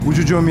Would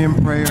you join me in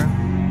prayer?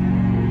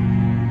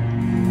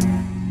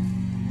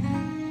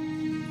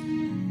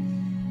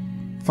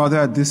 Father,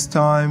 at this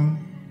time,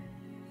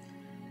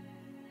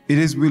 it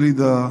is really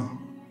the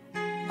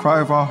cry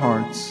of our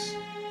hearts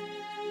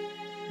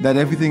that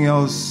everything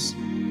else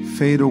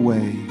fade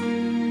away,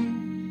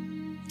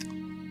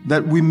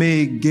 that we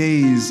may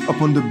gaze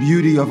upon the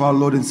beauty of our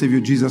Lord and Savior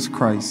Jesus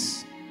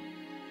Christ.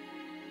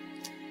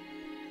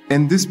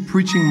 In this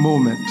preaching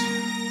moment,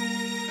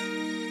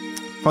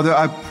 Father,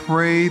 I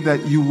pray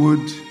that you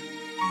would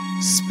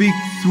speak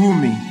through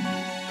me,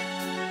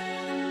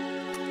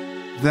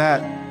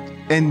 that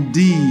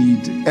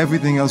indeed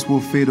everything else will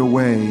fade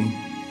away,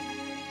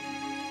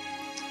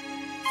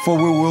 for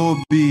we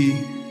will be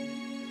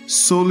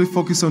solely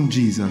focused on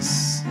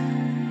Jesus.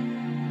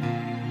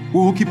 We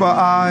will keep our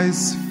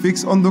eyes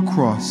fixed on the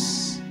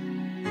cross.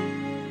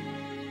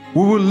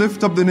 We will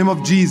lift up the name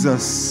of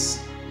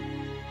Jesus,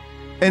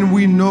 and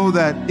we know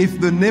that if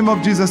the name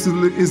of Jesus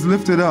is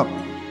lifted up,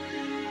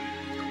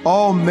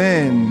 all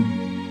men,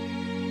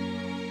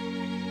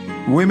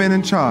 women,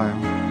 and child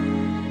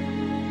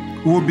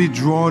will be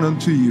drawn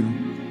unto you.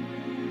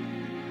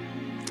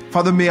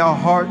 Father, may our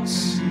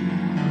hearts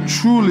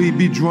truly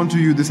be drawn to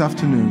you this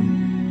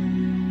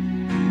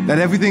afternoon, that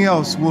everything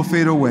else will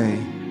fade away,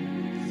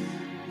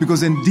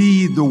 because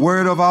indeed the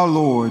word of our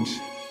Lord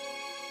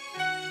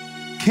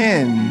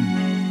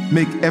can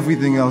make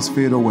everything else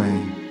fade away.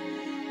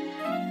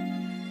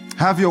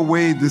 Have your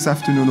way this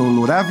afternoon, O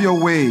Lord. Have your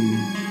way.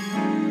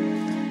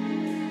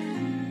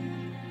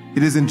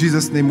 It is in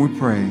Jesus' name we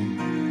pray.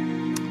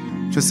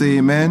 Just say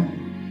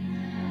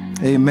amen.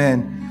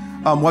 Amen.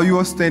 While you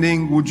are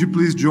standing, would you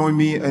please join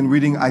me in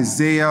reading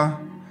Isaiah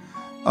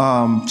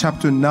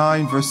chapter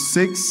 9, verse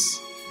 6.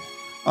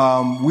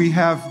 We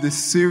have this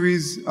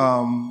series,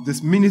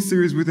 this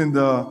mini-series within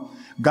the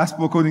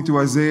Gospel according to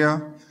Isaiah.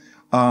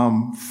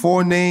 One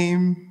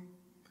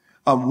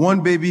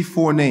baby,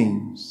 four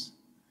names.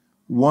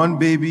 One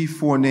baby,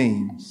 four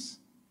names.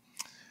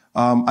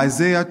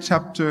 Isaiah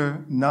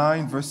chapter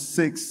 9, verse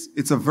 6.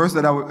 It's a verse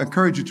that I would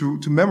encourage you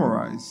to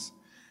memorize.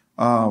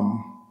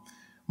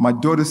 My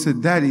daughter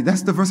said, "Daddy,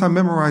 that's the verse I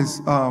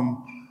memorized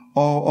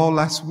all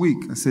last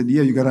week." I said,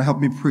 "Yeah, you got to help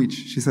me preach."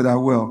 She said, "I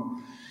will."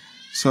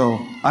 So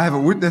I have a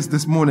witness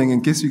this morning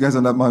in case you guys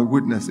are not my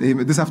witness.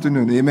 Amen. This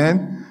afternoon.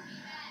 Amen.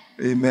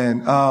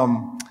 Amen.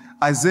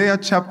 Isaiah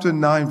chapter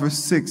 9, verse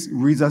 6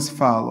 reads as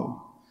follows.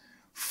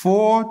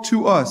 "For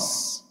to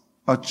us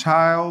a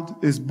child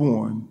is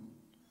born.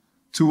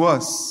 To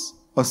us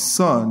a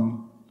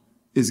son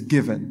is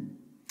given,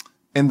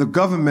 and the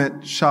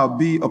government shall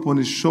be upon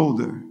his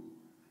shoulder,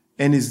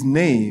 and his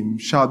name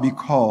shall be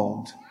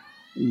called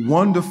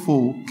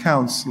Wonderful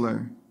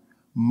Counselor,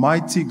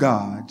 Mighty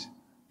God,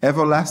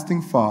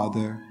 Everlasting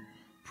Father,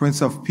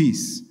 Prince of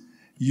Peace."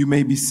 You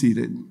may be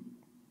seated.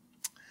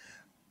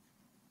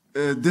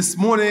 This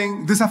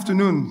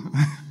afternoon,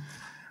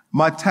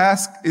 my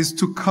task is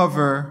to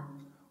cover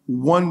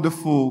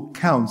Wonderful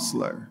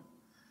Counselor.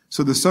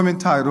 So the sermon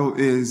title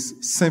is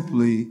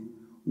simply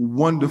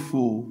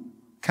Wonderful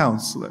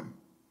Counselor.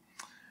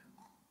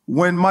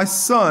 When my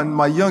son,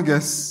 my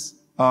youngest,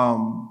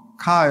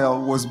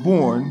 Kyle, was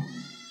born,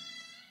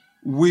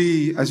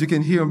 we, as you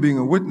can hear him being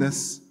a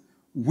witness,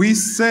 we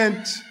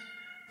sent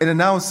an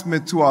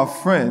announcement to our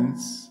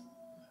friends.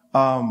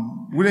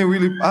 We didn't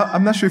really,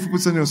 I'm not sure if we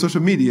put something on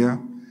social media,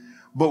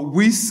 but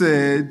we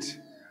said,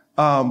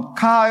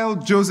 Kyle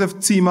Joseph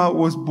Tima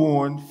was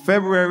born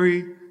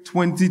February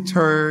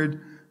 23rd,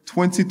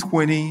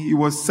 2020. He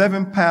was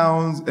 7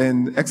 pounds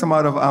and X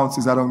amount of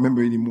ounces. I don't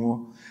remember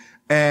anymore.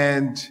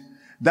 And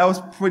that was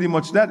pretty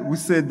much that. We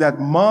said that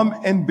mom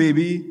and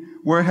baby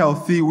were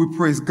healthy. We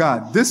praise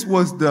God. This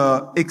was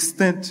the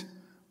extent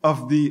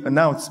of the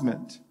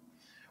announcement.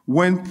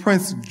 When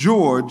Prince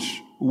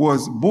George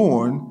was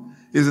born,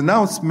 his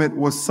announcement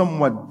was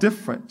somewhat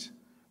different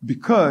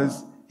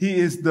because he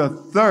is the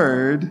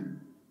third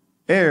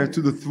heir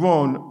to the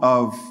throne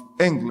of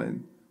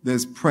England.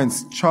 There's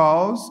Prince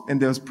Charles,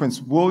 and there's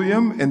Prince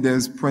William, and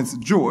there's Prince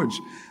George.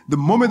 The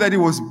moment that he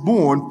was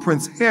born,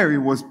 Prince Harry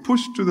was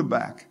pushed to the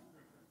back.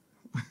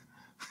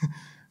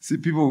 See,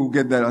 people who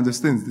get that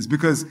understand this,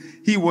 because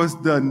he was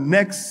the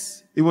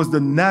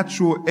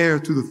natural heir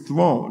to the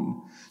throne.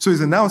 So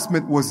his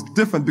announcement was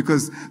different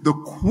because the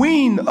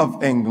Queen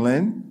of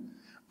England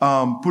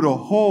put a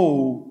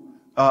whole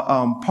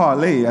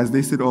parlay, as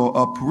they said, or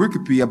a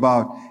pericope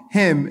about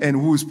him and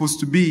who was supposed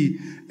to be,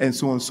 and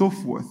so on and so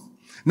forth.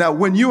 Now,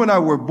 when you and I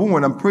were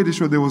born, I'm pretty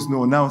sure there was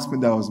no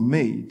announcement that was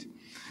made.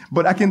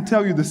 But I can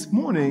tell you this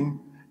morning,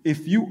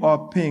 if you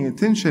are paying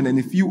attention and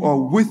if you are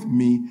with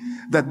me,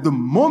 that the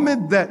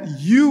moment that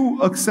you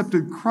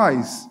accepted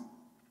Christ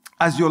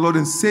as your Lord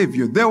and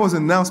Savior, there was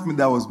an announcement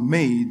that was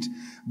made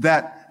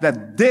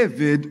that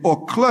David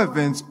or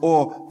Clevens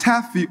or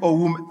Taffy or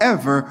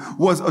whomever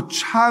was a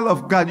child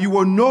of God, you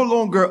were no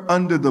longer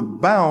under the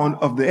bound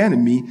of the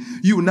enemy.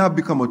 You will now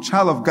become a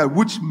child of God,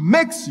 which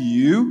makes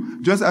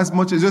you, just as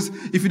much as just,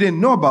 if you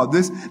didn't know about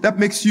this, that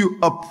makes you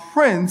a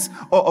prince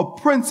or a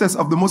princess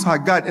of the Most High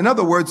God. In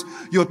other words,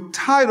 your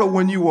title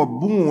when you were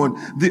born,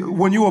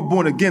 when you were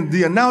born again,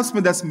 the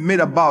announcement that's made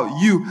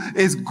about you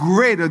is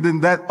greater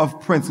than that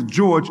of Prince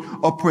George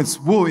or Prince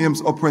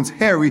Williams or Prince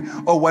Harry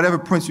or whatever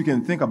prince you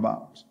can think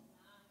about.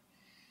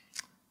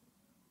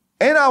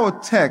 In our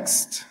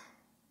text,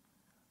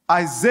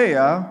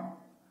 Isaiah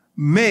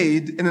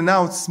made an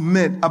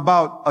announcement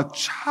about a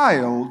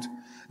child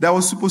that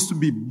was supposed to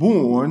be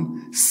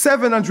born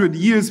 700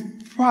 years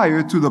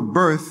prior to the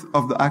birth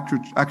of the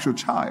actual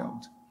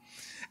child.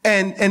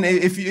 And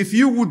if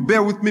you would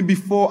bear with me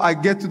before I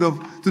get to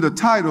the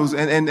titles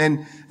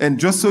and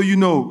just so you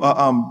know,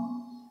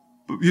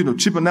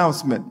 cheap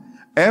announcement.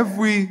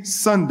 Every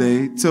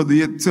Sunday for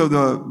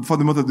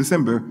the month of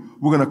December,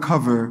 we're going to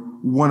cover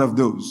one of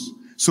those.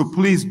 So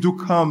please do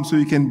come so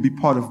you can be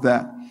part of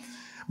that.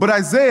 But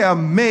Isaiah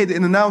made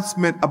an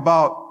announcement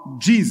about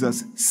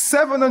Jesus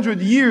 700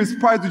 years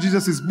prior to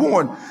Jesus is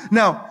born.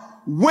 Now,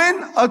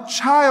 when a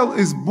child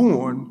is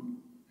born,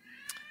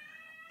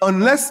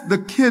 unless the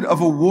kid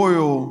of a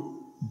royal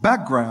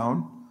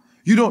background,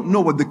 you don't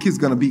know what the kid's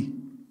going to be.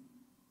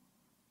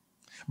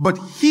 But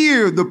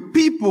here, the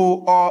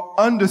people are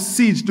under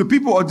siege. The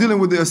people are dealing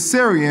with the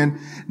Assyrian.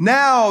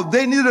 Now,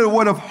 they needed a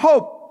word of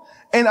hope.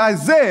 And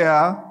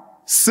Isaiah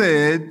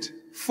said,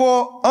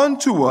 "For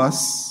unto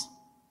us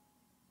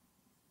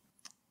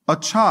a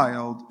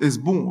child is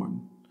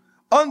born.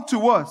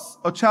 Unto us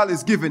a child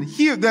is given."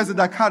 Here, there's a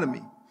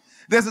dichotomy.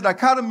 There's a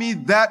dichotomy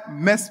that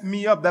messed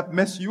me up, that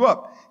messed you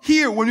up.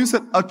 Here, when you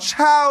said a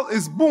child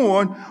is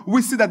born,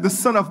 we see that the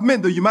Son of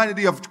Man, the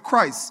humanity of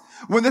Christ.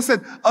 When they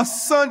said a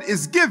son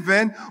is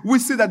given, we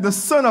see that the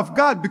Son of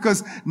God,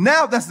 because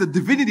now that's the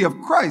divinity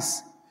of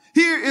Christ.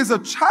 Here is a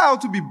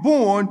child to be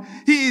born.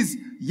 He is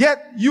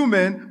yet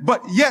human,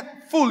 but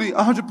yet fully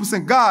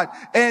 100% God.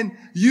 And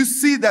you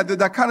see that the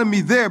dichotomy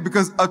there,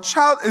 because a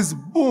child is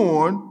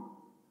born,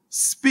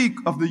 speak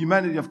of the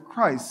humanity of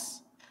Christ.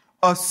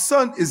 A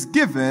son is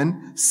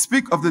given,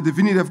 speak of the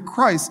divinity of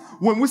Christ.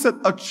 When we said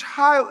a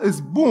child is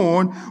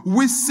born,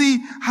 we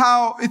see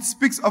how it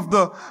speaks of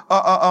the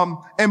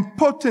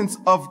impotence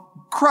of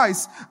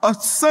Christ. A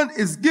son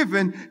is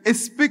given, it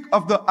speaks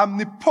of the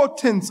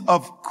omnipotence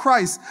of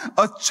Christ.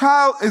 A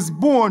child is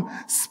born,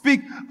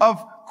 speak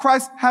of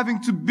Christ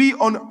having to be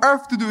on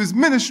earth to do his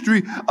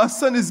ministry. A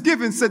son is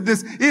given, said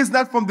this, he is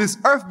not from this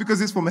earth because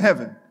he's from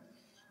heaven.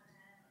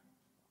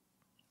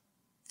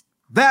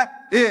 That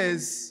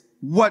is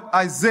what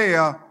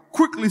Isaiah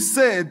quickly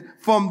said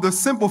from the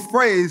simple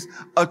phrase,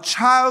 a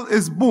child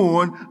is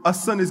born, a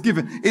son is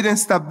given. It didn't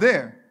stop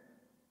there.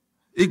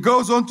 It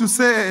goes on to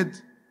say,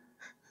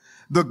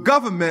 the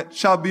government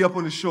shall be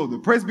upon his shoulder.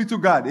 Praise be to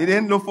God. It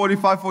ain't no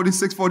 45,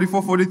 46,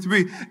 44,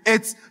 43.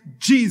 It's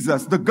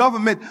Jesus, the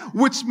government,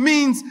 which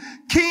means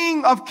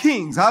King of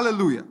Kings.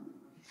 Hallelujah.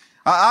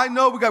 I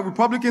know we got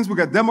Republicans, we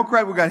got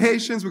Democrats, we got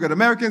Haitians, we got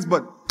Americans,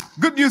 but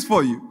good news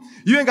for you.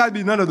 You ain't got to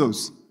be none of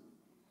those.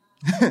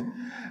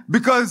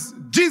 Because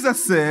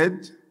Jesus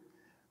said,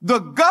 the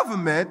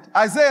government,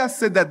 Isaiah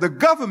said that the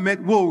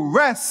government will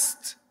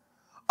rest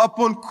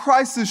upon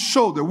Christ's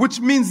shoulder, which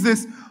means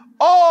this,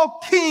 all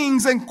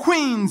kings and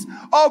queens,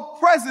 all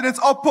presidents,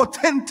 all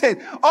potentate,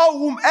 all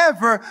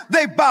whomever,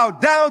 they bow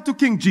down to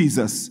King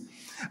Jesus.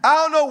 I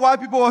don't know why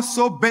people are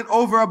so bent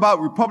over about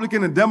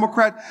Republican and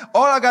Democrat.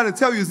 All I got to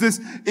tell you is this.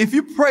 If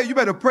you pray, you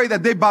better pray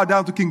that they bow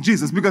down to King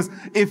Jesus. Because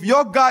if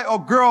your guy or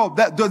girl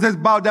that does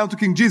bow down to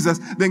King Jesus,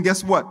 then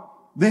guess what?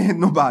 They ain't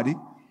nobody.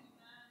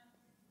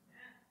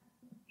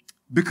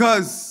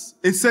 Because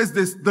it says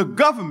this, the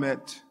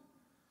government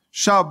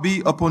shall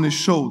be upon his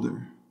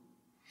shoulder.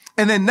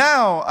 And then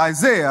now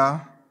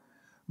Isaiah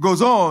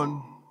goes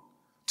on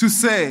to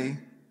say,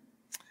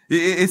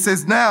 it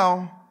says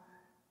now,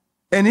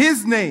 and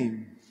his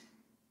name,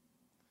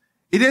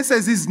 it then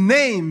says his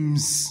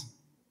names,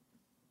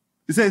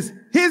 it says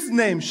his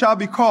name shall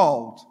be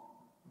called,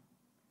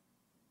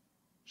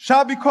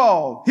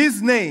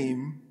 his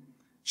name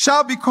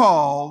shall be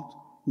called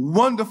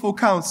Wonderful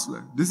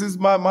Counselor. This is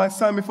my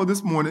assignment for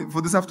this morning,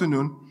 for this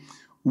afternoon.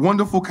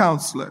 Wonderful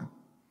Counselor.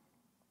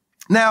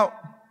 Now,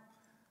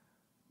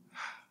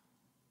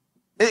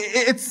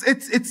 it's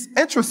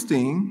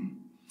interesting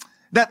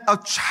that a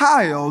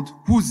child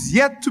who's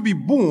yet to be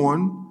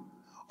born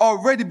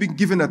already been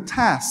given a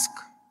task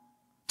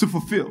to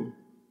fulfill.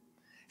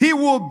 He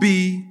will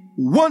be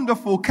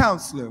Wonderful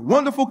Counselor.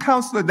 Wonderful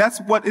Counselor,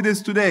 that's what it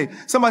is today.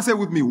 Somebody say it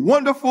with me,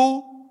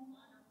 wonderful.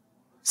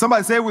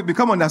 Somebody say it with me.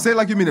 Come on now, say it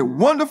like you mean it.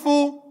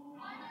 Wonderful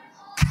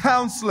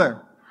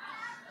Counselor.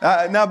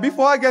 Now,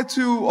 before I get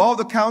to all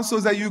the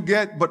counsels that you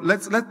get, but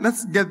let's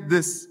get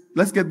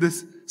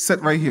this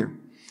set right here.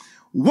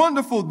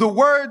 Wonderful, the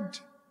word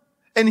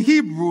in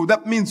Hebrew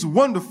that means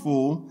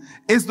wonderful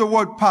is the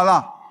word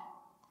pala,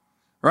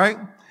 right?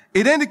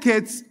 It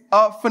indicates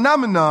a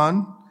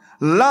phenomenon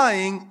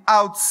lying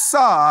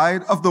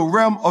outside of the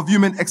realm of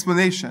human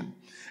explanation.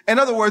 In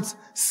other words,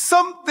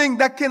 something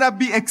that cannot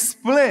be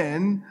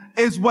explained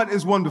is what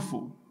is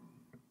wonderful.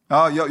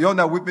 You're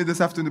not with me this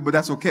afternoon, but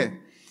that's okay.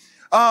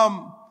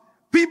 Everybody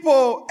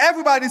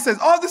says,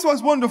 oh, this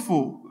was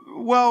wonderful.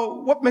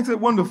 Well, what makes it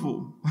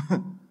wonderful?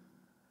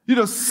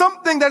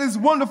 Something that is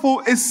wonderful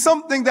is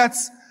something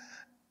that's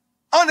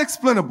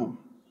unexplainable.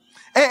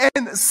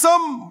 And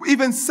some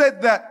even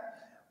said that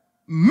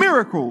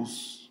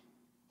miracles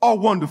are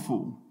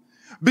wonderful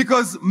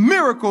because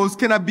miracles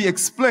cannot be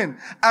explained.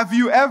 Have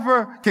you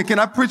ever, can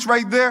I preach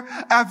right there?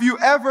 Have you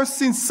ever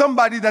seen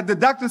somebody that the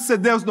doctor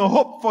said there's no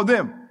hope for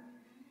them?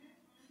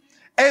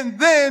 And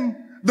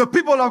then the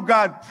people of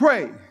God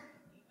pray.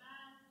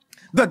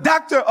 The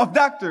doctor of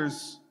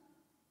doctors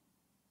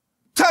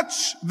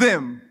touch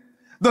them.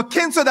 The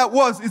cancer that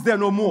is there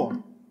no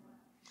more.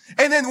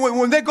 And then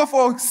when they go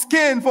for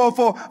skin,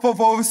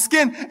 for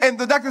skin, and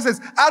the doctor says,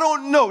 I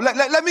don't know.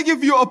 Let me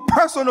give you a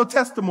personal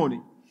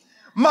testimony.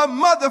 My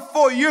mother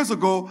 4 years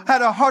ago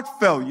had a heart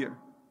failure.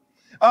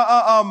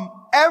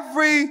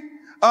 Every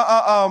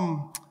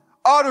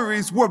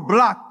arteries were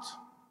blocked.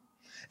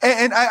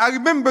 And I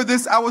remember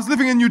this. I was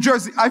living in New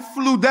Jersey. I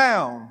flew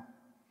down.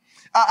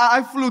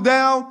 I flew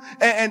down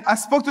and I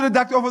spoke to the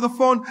doctor over the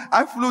phone.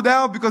 I flew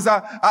down because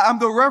I'm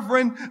the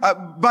reverend.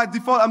 By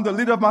default, I'm the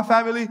leader of my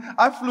family.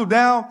 I flew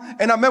down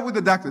and I met with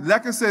the doctor. The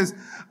doctor says,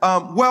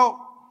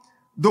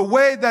 the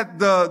way that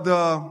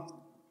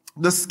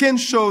the skin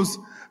shows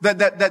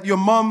that your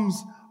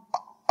mom's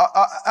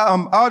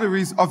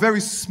arteries are very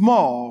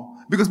small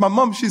because my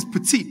mom, she's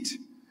petite.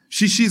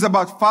 She's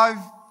about 5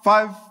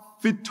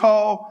 feet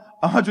tall,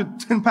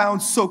 110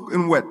 pounds soaked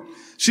in wet.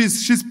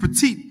 She's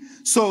petite.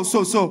 So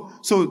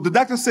the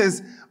doctor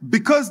says,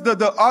 because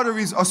the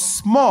arteries are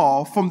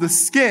small from the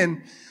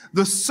skin,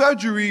 the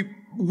surgery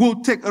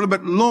will take a little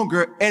bit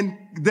longer and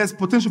there's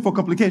potential for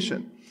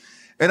complication.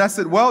 And I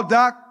said, well,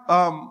 doc,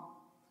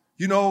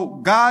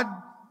 God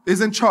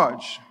is in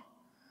charge.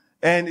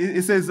 And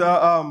it says,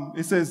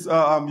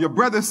 your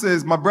brother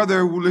says, my brother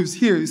who lives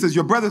here, he says,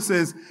 your brother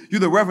says,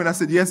 you're the reverend. I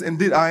said, yes,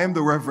 indeed, I am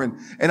the reverend.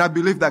 And I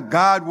believe that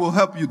God will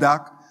help you,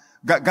 doc.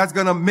 God's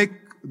going to make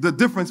the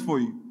difference for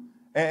you.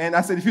 And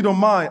I said, if you don't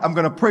mind, I'm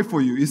going to pray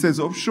for you. He says,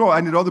 oh, sure. I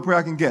need all the prayer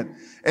I can get.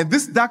 And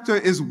this doctor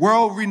is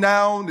world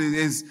renowned.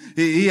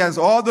 He has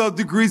all the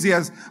degrees. He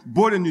has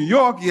board in New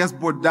York. He has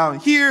board down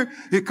here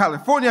in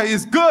California.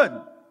 He's good.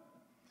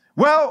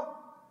 Well,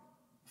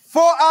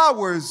 4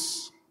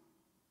 hours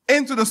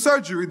into the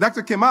surgery,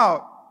 doctor came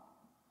out,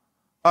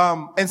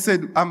 and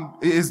said,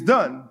 it's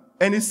done.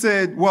 And he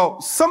said, well,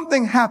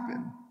 something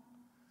happened.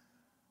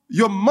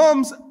 Your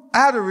mom's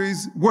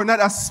arteries were not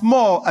as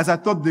small as I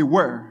thought they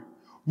were,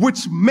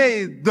 which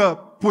made the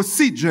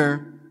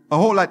procedure a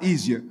whole lot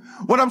easier.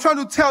 What I'm trying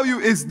to tell you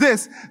is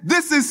this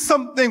is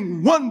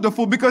something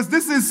wonderful because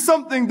this is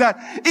something that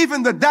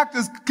even the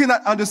doctors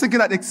cannot understand,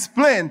 cannot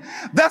explain.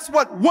 That's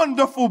what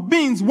wonderful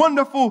means.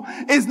 Wonderful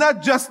is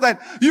not just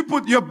that you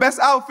put your best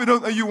outfit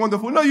on and you're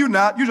wonderful. No, you're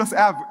not. You're just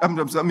average.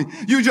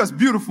 You're just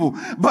beautiful,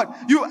 but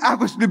you're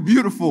averagely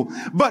beautiful.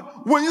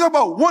 But when you talk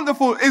about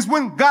wonderful is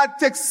when God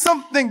takes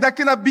something that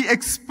cannot be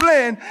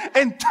explained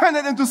and turn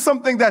it into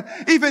something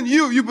that even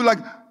you be like,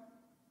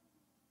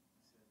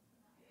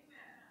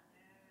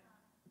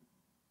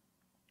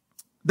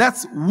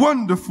 that's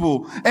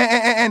wonderful.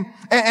 And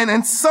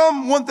in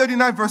Psalm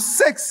 139 verse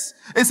 6,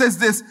 it says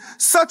this,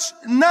 such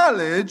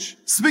knowledge,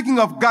 speaking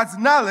of God's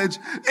knowledge,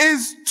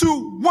 is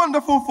too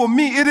wonderful for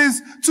me. It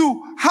is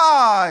too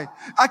high.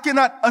 I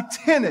cannot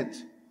attain it.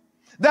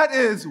 That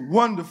is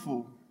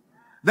wonderful.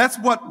 That's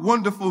what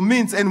wonderful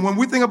means. And when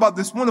we think about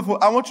this wonderful,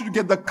 I want you to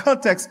get the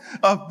context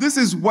of this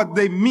is what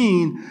they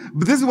mean.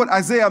 But this is what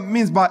Isaiah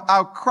means by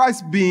our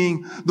Christ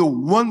being the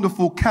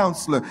wonderful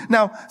counselor.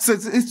 Now, so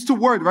it's two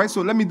words, right?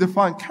 So let me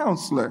define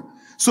counselor.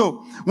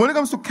 So when it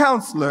comes to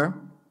counselor,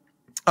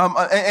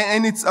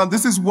 and it's,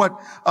 this is what,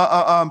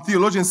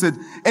 theologians said,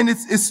 in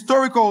its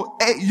historical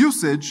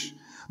usage,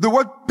 the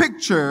word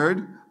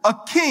pictured a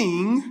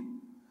king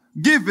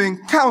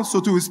giving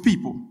counsel to his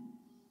people.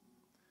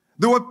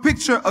 The word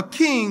picture a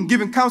king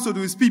giving counsel to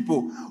his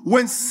people.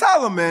 When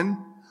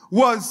Solomon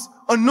was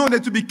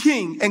anointed to be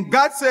king, and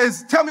God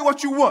says, tell me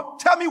what you want.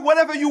 Tell me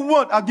whatever you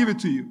want, I'll give it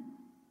to you.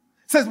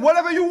 Says,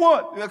 whatever you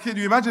want. Okay, do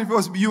you imagine if it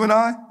was you and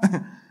I?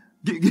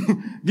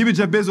 Give me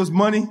Jeff Bezos'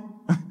 money.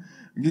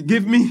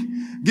 Give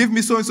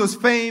me so-and-so's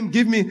fame.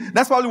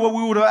 That's probably what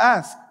we would have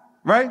asked,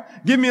 right?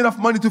 Give me enough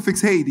money to fix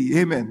Haiti.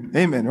 Amen.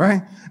 Amen,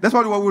 right? That's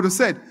probably what we would have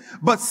said.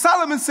 But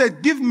Solomon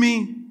said, give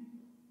me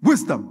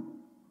wisdom.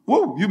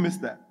 Whoa, you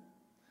missed that.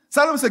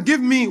 Solomon said, give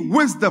me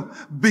wisdom.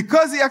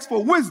 Because he asked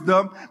for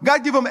wisdom,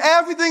 God gave him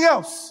everything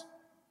else.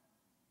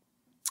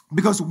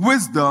 Because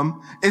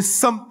wisdom is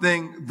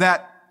something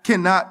that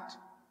cannot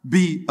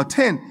be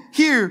attained.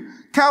 Here,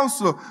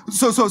 counsel.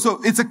 So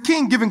it's a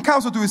king giving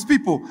counsel to his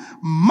people.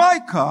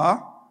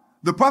 Micah,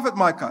 the prophet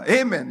Micah.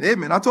 Amen.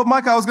 Amen. I told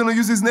Micah I was going to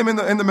use his name in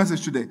the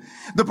message today.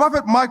 The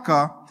prophet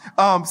Micah,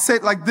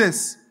 said like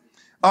this.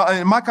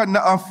 In Micah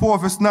 4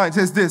 verse 9, it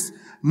says this.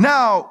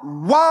 Now,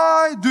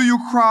 why do you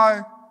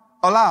cry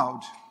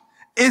aloud?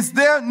 Is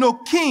there no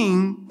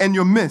king in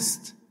your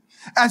midst?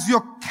 As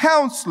your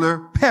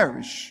counselor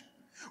perish.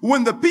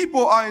 When the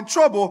people are in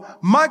trouble,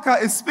 Micah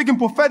is speaking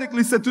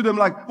prophetically, said to them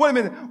like, wait a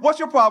minute, what's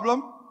your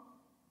problem?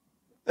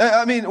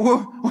 I mean,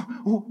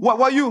 what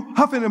are you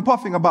huffing and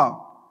puffing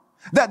about?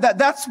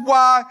 That's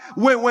why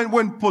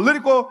when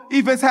political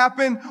events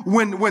happen,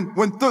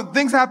 when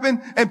things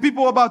happen and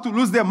people are about to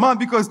lose their mind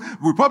because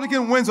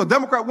Republican wins or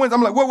Democrat wins,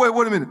 I'm like,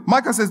 wait a minute.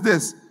 Micah says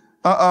this,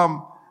 why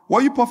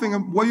are you puffing,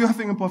 why are you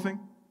huffing and puffing?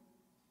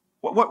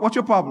 What's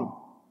your problem?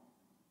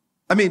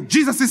 I mean,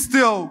 Jesus is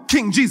still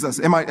King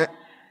Jesus.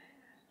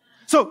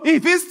 So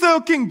if he's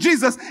still King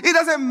Jesus, it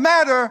doesn't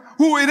matter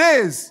who it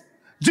is.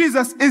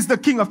 Jesus is the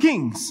King of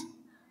Kings.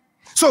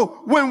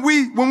 So when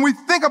we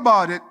think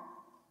about it,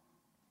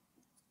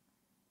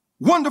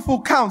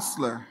 wonderful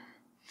counselor.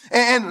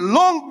 And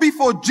long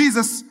before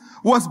Jesus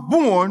was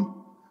born,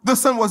 the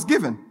Son was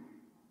given.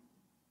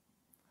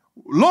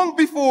 Long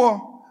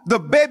before the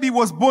baby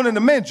was born in the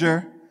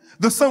manger,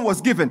 the Son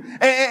was given.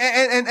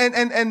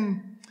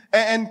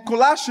 And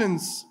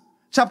Colossians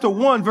chapter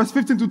 1, verse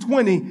 15 to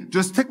 20,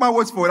 just take my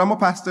words for it. I'm a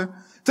pastor.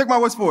 Take my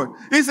words for it.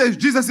 It says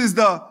Jesus is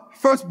the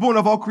firstborn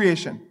of all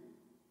creation.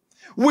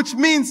 Which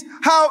means,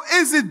 how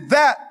is it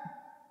that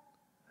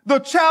the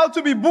child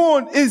to be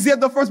born is yet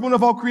the firstborn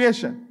of all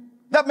creation?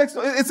 That makes,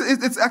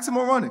 it's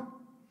oxymoronic.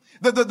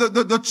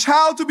 The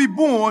child to be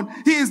born,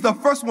 he is the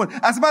first one.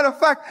 As a matter of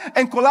fact,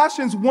 in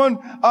Colossians 1,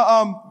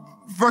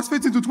 verse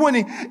 15 to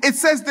 20, it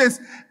says this,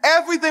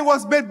 everything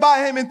was made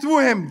by him and through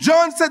him.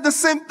 John said the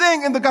same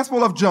thing in the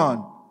Gospel of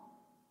John.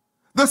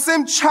 The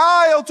same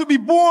child to be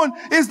born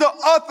is the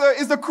author,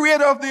 is the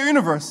creator of the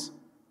universe.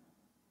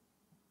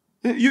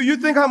 You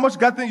think how much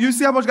God think, you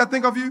see how much God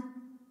think of you?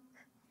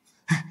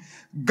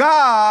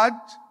 God,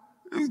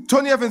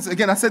 Tony Evans,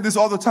 again, I said this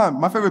all the time,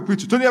 my favorite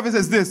preacher, Tony Evans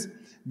says this,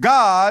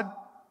 God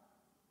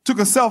took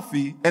a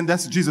selfie and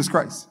that's Jesus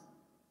Christ.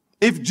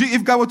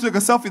 If God were to take a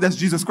selfie, that's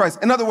Jesus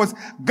Christ. In other words,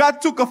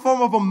 God took a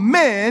form of a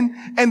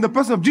man and the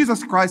person of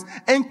Jesus Christ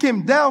and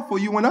came down for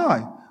you and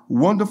I.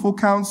 Wonderful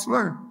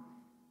counselor.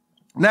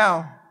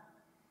 Now,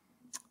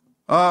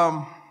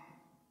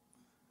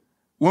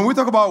 when we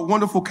talk about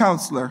wonderful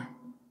counselor,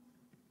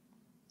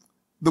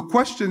 the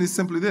question is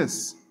simply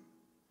this.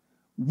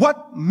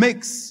 What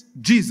makes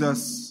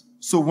Jesus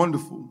so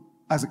wonderful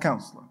as a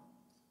counselor?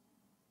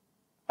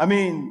 I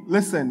mean,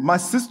 listen, my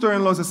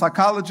sister-in-law is a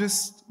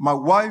psychologist. My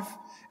wife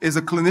is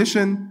a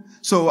clinician.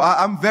 So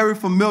I'm very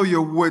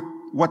familiar with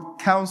what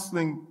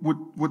counseling, with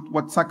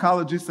what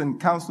psychologists and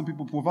counseling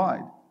people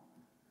provide.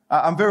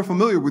 I'm very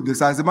familiar with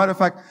this. As a matter of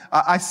fact,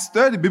 I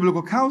studied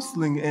biblical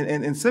counseling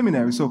in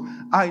seminary, so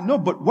I know.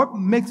 But what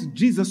makes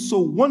Jesus so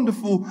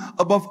wonderful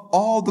above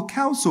all the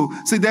counsel?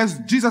 See, there's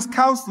Jesus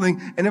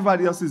counseling and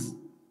everybody else's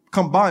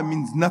combined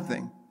means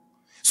nothing.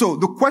 So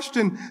the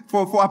question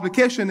for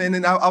application, and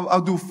then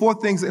I'll do 4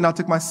 things and I'll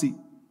take my seat.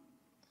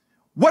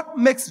 What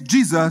makes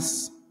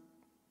Jesus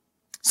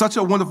such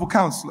a wonderful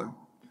counselor?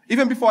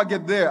 Even before I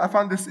get there, I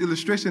found this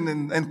illustration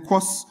in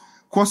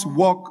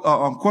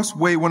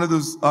Crossway, one of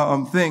those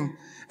thing,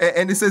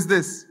 and it says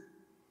this: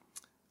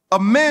 a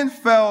man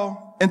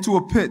fell into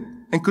a pit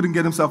and couldn't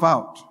get himself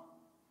out.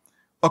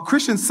 A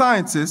Christian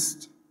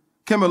scientist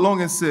came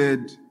along and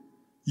said,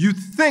 you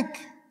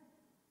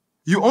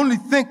only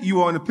think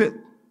you are in a pit.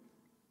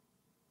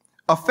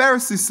 A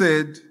Pharisee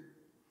said,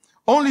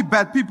 only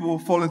bad people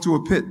fall into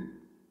a pit.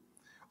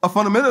 A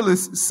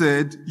fundamentalist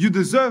said, you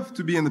deserve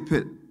to be in the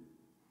pit.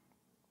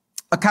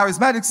 A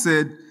charismatic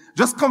said,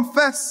 just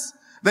confess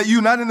that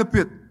you're not in the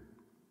pit.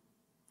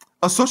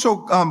 A social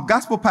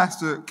gospel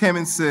pastor came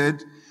and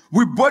said,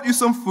 we brought you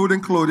some food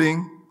and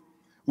clothing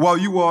while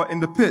you were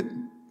in the pit.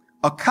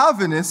 A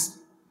Calvinist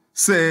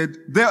said,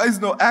 there is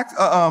no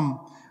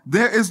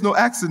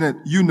accident,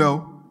 you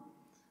know.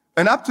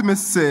 An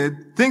optimist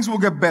said, things will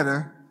get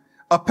better.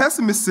 A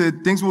pessimist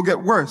said, things will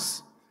get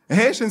worse. A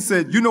Haitian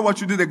said, you know what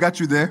you did that got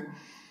you there.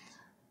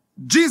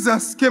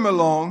 Jesus came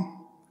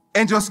along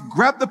and just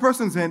grabbed the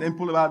person's hand and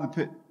pulled him out of the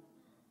pit.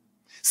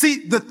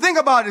 See, the thing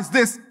about it is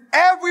this: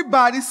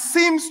 everybody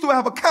seems to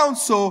have a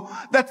counsel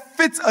that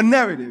fits a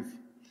narrative.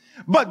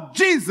 But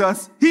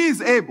Jesus, he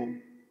is able.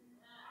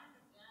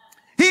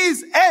 He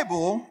is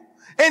able,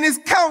 and his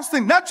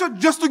counseling, not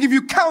just to give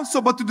you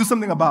counsel, but to do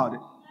something about it.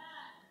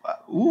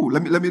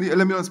 Let me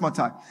lose my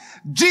time.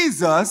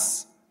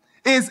 Jesus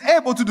is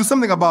able to do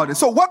something about it.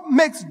 So what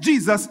makes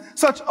Jesus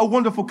such a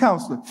wonderful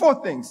counselor?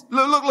 4 things.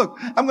 Look.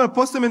 I'm going to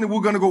post them in and we're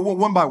going to go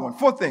one by one.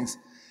 4 things.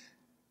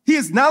 He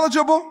is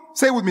knowledgeable.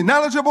 Say it with me.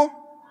 Knowledgeable,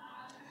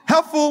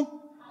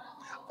 helpful,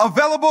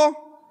 available,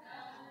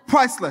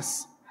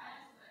 priceless.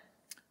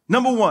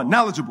 Number 1,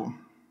 knowledgeable.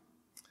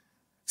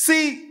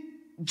 See,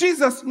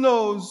 Jesus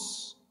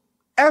knows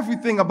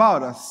everything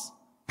about us.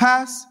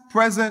 Past,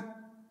 present,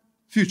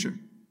 future.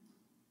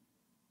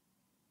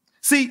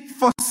 See,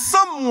 for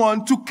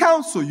someone to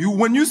counsel you,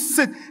 when you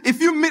sit,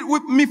 if you meet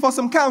with me for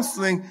some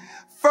counseling,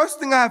 first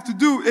thing I have to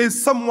do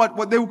is somewhat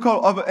what they would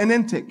call an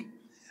intake.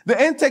 The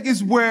intake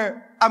is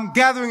where I'm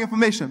gathering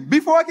information.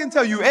 Before I can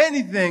tell you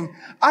anything,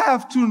 I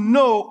have to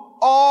know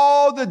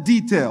all the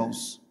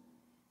details.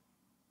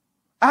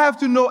 I have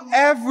to know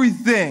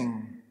everything.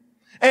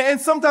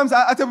 And sometimes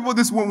I tell people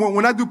this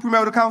when I do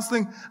premarital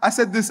counseling. I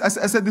said this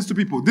to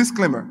people.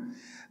 Disclaimer: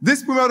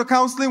 this premarital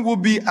counseling will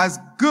be as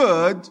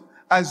good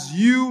as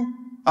you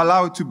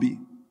allow it to be.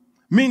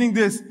 Meaning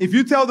this: if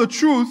you tell the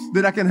truth,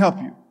 then I can help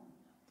you.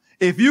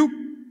 If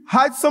you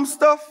hide some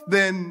stuff,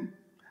 then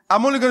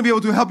I'm only going to be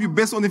able to help you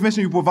based on the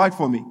information you provide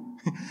for me.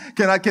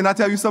 Can I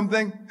tell you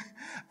something?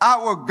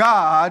 Our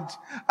God,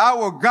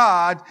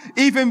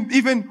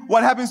 even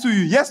what happens to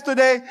you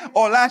yesterday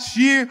or last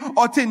year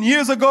or 10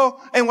 years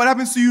ago and what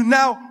happens to you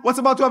now, what's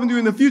about to happen to you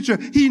in the future,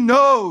 He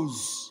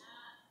knows.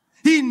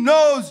 He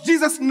knows.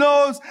 Jesus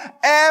knows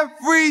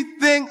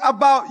everything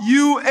about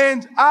you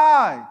and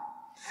I.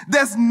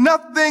 There's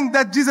nothing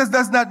that Jesus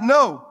does not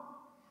know.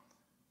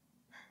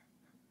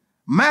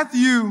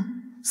 Matthew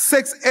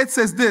 6:8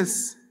 says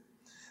this: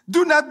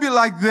 do not be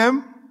like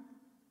them,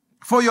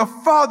 for your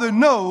Father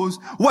knows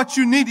what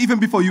you need even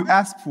before you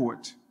ask for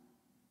it.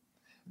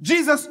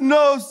 Jesus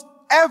knows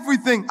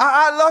everything.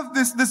 I love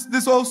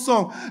this old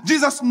song.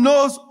 Jesus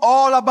knows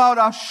all about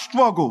our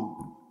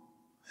struggle.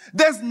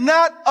 There's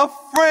not a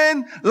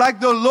friend like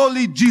the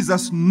lowly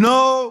Jesus.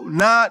 No,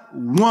 not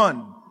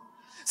one.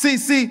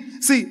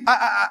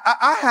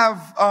 I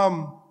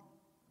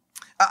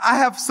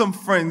have some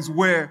friends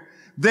where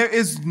there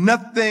is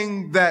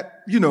nothing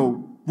that,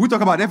 we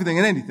talk about everything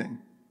and anything.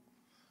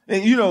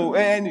 And,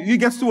 and it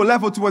gets to a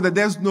level to where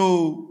there's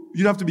no,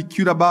 you don't have to be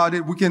cute about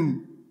it. We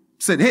can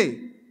say, hey,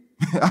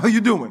 how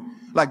you doing?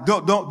 Like,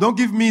 don't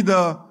give me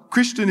the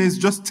Christian is,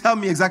 just tell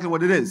me exactly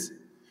what it is.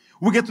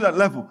 We get to that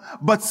level.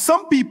 But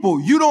some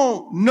people, you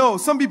don't know.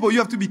 Some people, you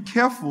have to be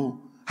careful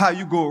how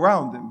you go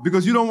around them,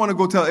 because you don't want to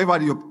go tell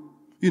everybody,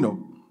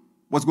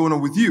 what's going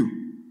on with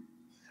you.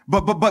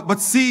 But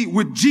see,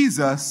 with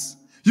Jesus,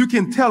 you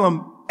can tell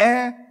him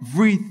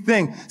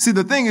everything. See,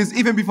 the thing is,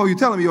 even before you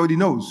tell him, he already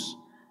knows.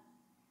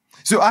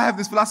 So I have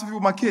this philosophy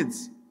with my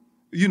kids.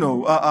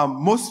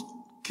 Most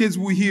kids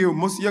we hear,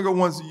 most younger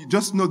ones, you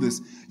just know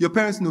this. Your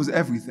parents knows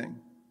everything.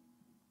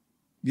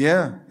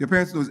 Yeah, your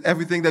parents knows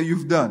everything that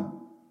you've done.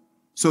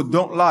 So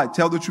don't lie.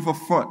 Tell the truth up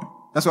front.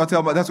 That's what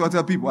I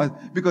tell people.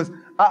 Because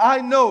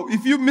I know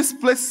if you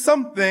misplace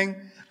something,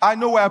 I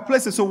know where I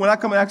place it. So when I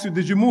come and ask you,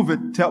 did you move it?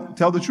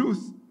 Tell the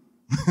truth.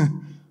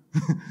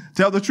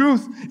 Tell the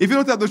truth. If you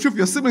don't tell the truth,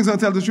 your siblings don't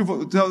tell the truth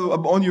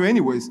on you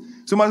anyways.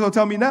 So might as well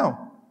tell me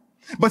now.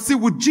 But see,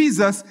 with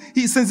Jesus,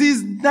 since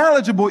he's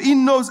knowledgeable, he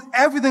knows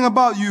everything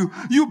about you.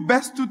 You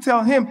best to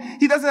tell him.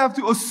 He doesn't have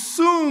to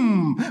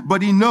assume,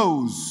 but he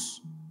knows.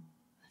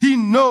 He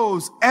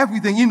knows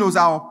everything. He knows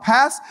our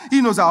past.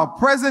 He knows our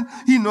present.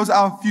 He knows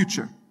our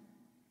future.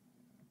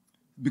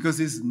 Because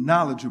he's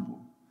knowledgeable.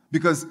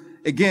 Because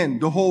again,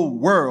 the whole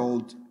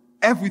world,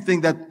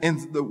 everything that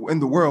in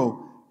the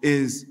world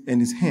is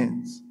in his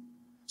hands.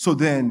 So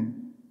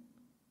then,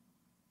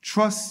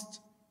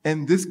 trust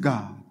in this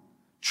God.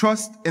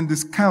 Trust in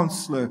this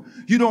counselor.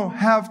 You don't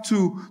have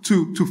to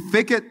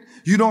fake it.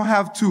 You don't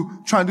have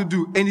to try to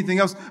do anything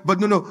else. But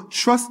no,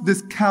 trust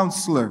this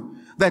counselor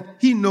that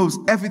he knows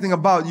everything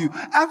about you.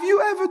 Have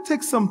you ever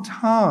taken some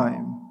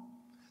time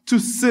to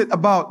sit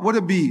about, would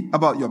it be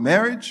about your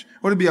marriage?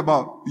 Would it be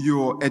about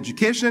your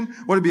education?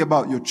 Would it be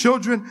about your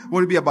children?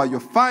 Would it be about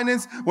your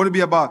finance? Would it be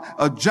about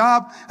a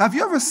job? Have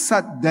you ever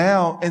sat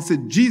down and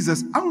said,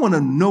 Jesus, I want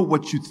to know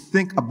what you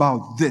think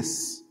about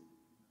this?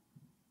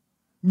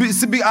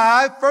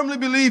 I firmly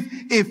believe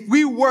if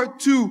we were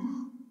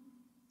to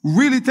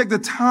really take the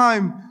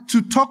time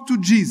to talk to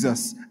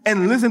Jesus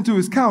and listen to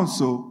his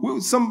counsel,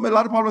 a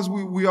lot of problems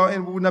we are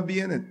in, we would not be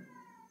in it.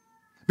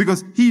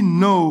 Because he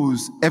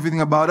knows everything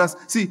about us.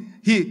 See,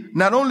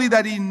 not only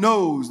that he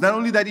knows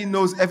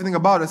everything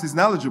about us, he's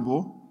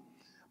knowledgeable,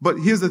 but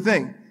here's the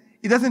thing.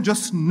 He doesn't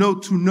just know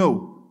to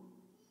know.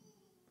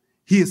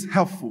 He is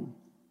helpful.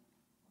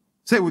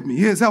 Say it with me.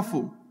 He is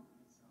helpful.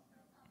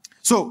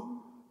 So,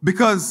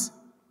 because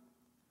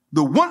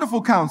the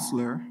wonderful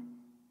counselor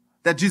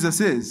that Jesus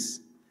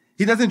is,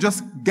 he doesn't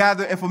just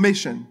gather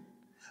information,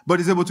 but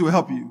he's able to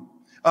help you.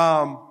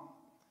 Have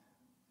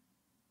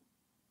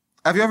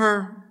you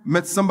ever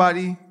met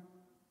somebody,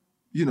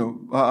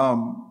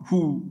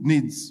 who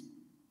needs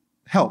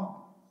help?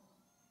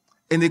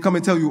 And they come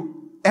and tell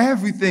you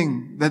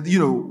everything that,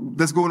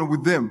 that's going on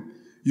with them.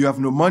 You have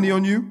no money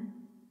on you,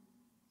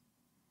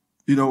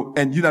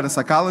 and you're not a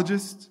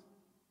psychologist,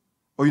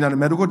 or you're not a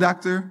medical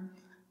doctor.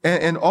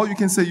 And all you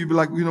can say, you'd be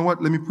like, you know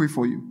what? Let me pray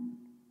for you.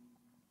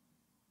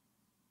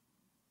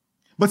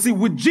 But see,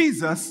 with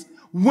Jesus,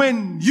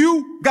 when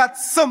you got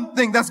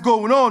something that's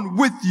going on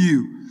with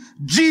you,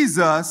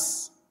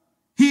 Jesus,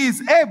 he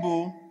is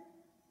able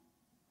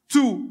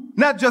to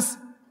not just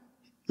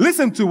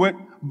listen to it,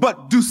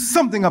 but do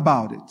something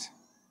about it.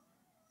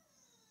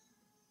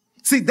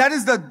 See, that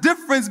is the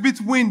difference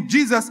between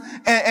Jesus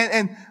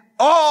and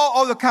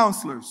all other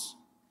counselors.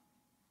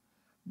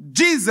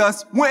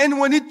 Jesus,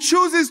 when he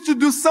chooses to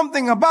do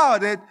something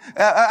about it,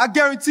 I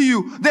guarantee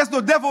you, there's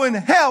no devil in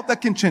hell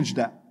that can change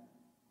that.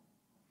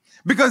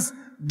 Because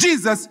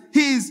Jesus,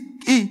 he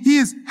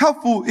is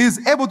helpful,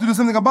 is able to do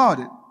something about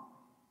it.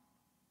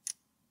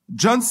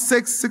 John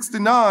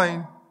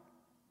 6:69,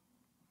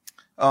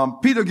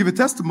 Peter gave a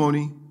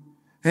testimony,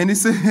 and he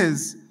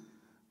says,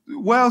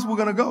 where else we're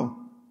going to go?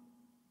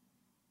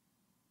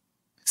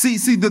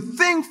 See, the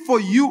thing for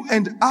you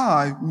and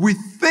I, we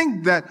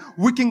think that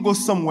we can go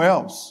somewhere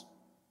else.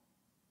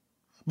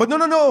 But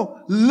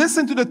no.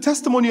 Listen to the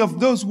testimony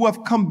of those who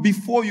have come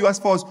before you as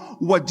far as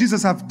what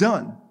Jesus have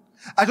done.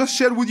 I just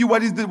shared with you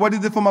what he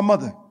did for my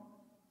mother.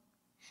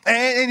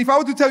 And if I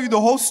were to tell you the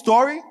whole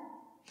story,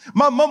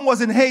 my mom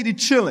was in Haiti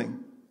chilling.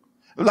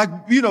 Like,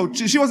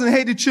 she was in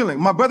Haiti chilling.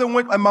 My brother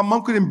went and my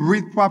mom couldn't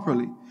breathe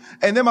properly.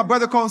 And then my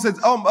brother called and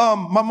said,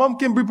 my mom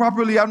can't breathe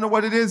properly. I don't know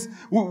what it is.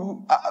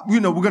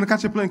 We're going to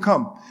catch a plane,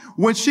 come.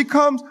 When she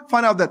comes,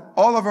 find out that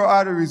all of her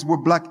arteries were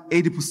blocked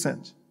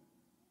 80%.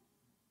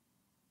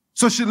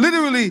 So she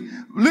literally,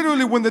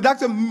 when the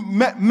doctor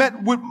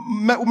met with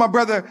my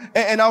brother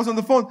and I was on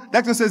the phone,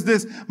 doctor says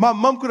this, my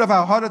mom could have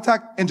had a heart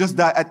attack and just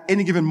die at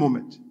any given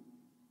moment.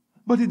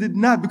 But he did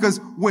not, because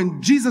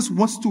when Jesus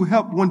wants to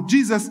help,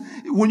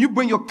 when you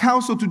bring your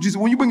counsel to Jesus,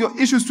 when you bring your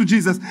issues to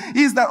Jesus,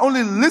 he's not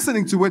only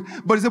listening to it,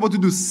 but he's able to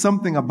do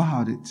something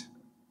about it.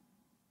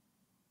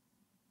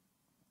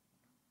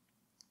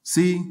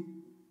 See,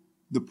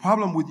 the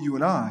problem with you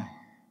and I,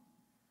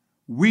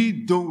 we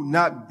do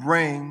not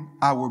bring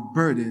our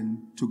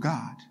burden to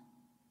God.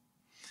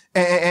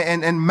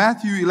 And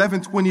Matthew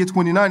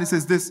 11:28-29, it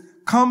says this,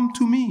 come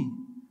to me,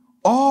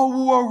 all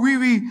who are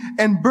weary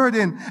and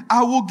burdened,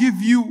 I will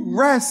give you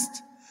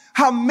rest.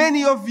 How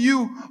many of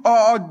you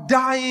are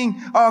dying,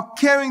 are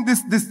carrying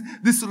this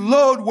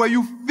load where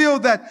you feel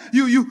that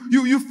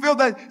you feel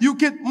that you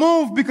can't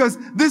move because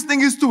this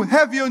thing is too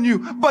heavy on you.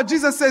 But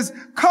Jesus says,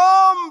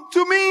 come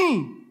to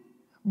me.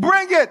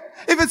 Bring it.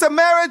 If it's a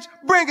marriage,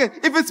 bring it.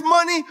 If it's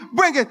money,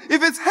 bring it.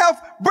 If it's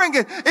health, bring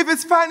it. If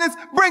it's finance,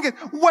 bring it.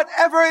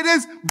 Whatever it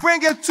is,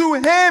 bring it to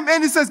him.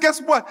 And he says,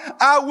 guess what?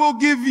 I will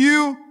give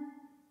you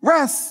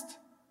rest.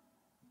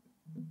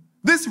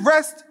 This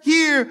rest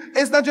here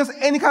is not just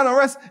any kind of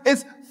rest.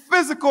 It's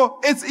physical,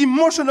 it's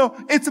emotional,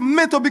 it's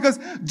mental, because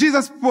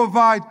Jesus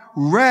provides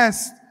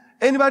rest.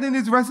 Anybody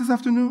needs rest this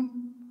afternoon?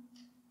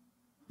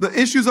 The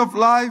issues of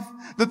life,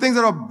 the things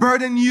that are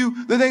burdening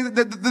you, the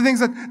things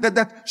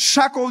that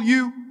shackle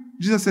you.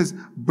 Jesus says,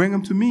 bring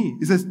them to me.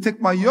 He says, take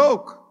my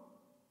yoke.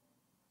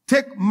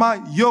 Take my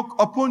yoke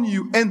upon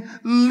you and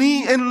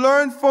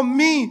learn from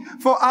me,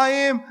 for I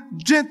am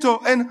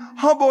gentle and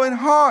humble in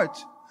heart,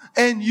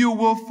 and you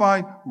will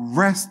find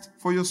rest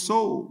for your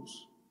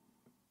souls.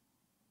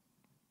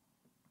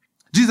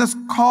 Jesus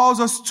calls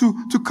us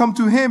to come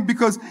to him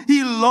because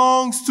he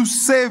longs to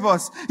save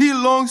us. He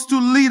longs to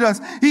lead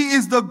us. He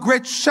is the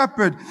great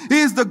shepherd.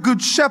 He is the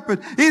good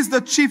shepherd. He is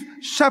the chief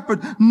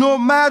shepherd. No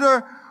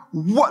matter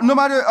what,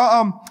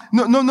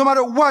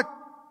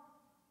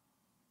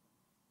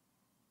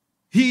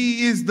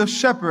 he is the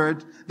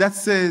shepherd that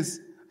says,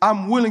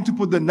 I'm willing to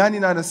put the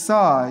 99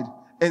 aside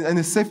and in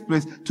a safe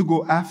place to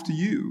go after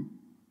you.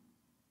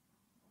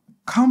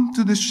 Come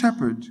to this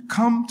shepherd.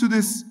 Come to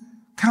this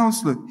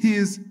counselor. He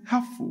is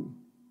helpful.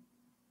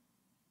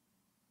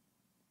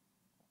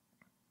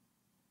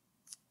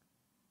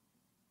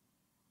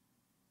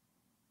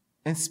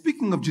 And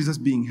speaking of Jesus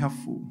being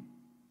helpful,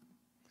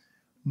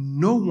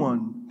 no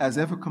one has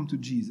ever come to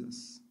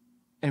Jesus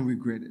and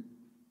regretted.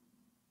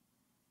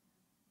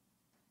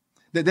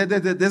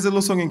 There's a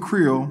little song in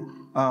Creole.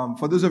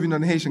 For those of you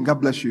non Haitian,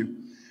 God bless you.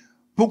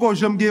 Pourquoi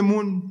j'aime gen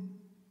moun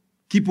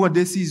qui prend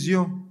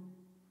décision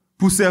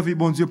pour servir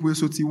bon Dieu pour y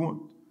sortir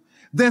honte.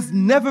 There's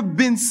never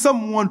been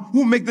someone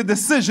who make the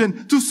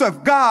decision to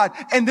serve God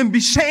and then be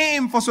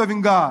shamed for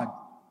serving God.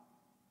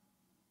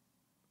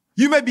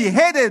 You may be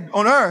hated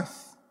on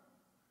earth,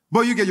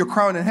 but you get your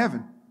crown in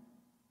heaven.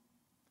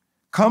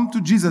 Come to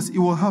Jesus, he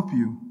will help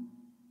you.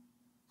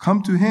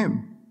 Come to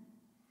him.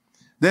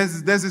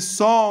 There's a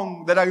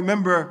song that I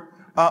remember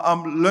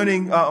I'm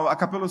learning a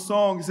cappella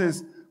song. It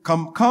says,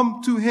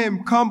 Come to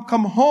him,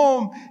 come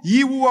home,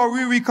 ye who are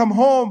weary, come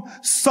home.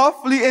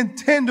 Softly and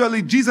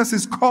tenderly, Jesus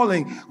is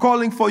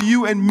calling for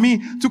you and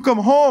me to come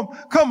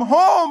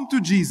home to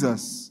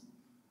Jesus,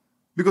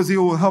 because he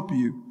will help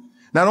you.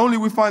 Not only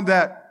we find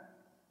that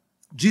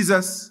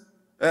Jesus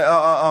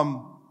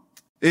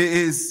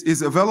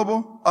is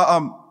available,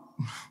 not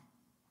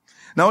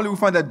only we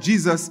find that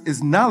Jesus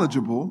is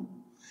knowledgeable,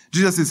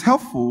 Jesus is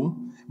helpful,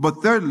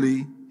 but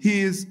thirdly,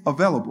 he is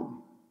available.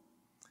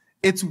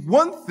 It's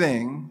one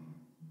thing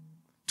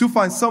to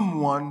find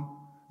someone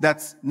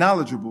that's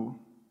knowledgeable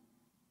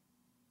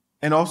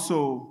and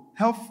also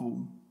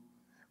helpful,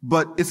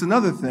 but it's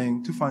another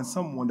thing to find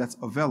someone that's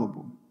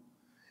available.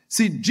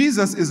 See,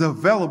 Jesus is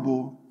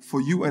available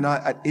for you and I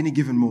at any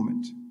given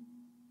moment.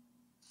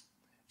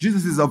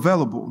 Jesus is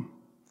available.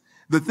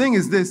 The thing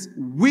is this,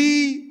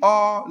 we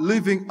are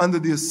living under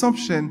the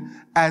assumption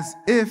as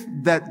if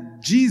that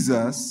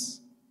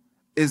Jesus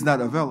is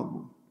not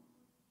available.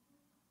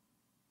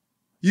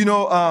 You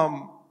know,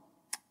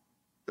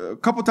 a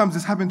couple times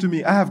this happened to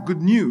me. I have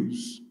good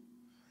news.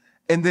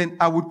 And then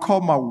I would call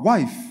my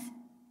wife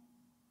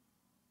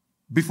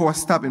before I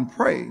stop and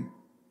pray.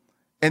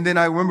 And then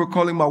I remember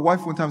calling my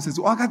wife one time and says,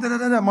 oh, I got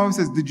da-da-da-da. My wife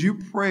says, did you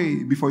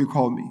pray before you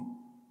called me?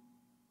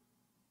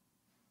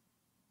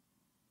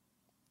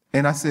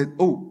 And I said,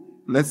 oh,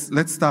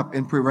 let's stop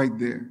and pray right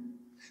there.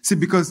 See,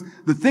 because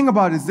the thing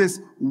about it is this,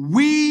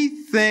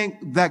 we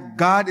think that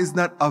God is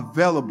not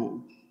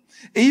available.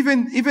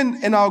 Even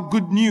in our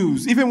good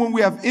news, even when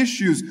we have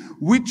issues,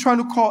 we're trying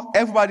to call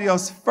everybody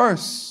else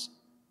first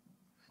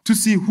to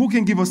see who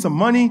can give us some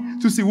money,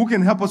 to see who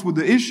can help us with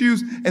the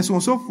issues, and so on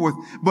and so forth.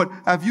 But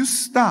have you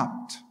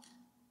stopped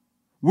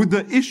with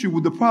the issue,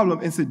 with the problem,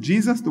 and said,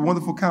 Jesus, the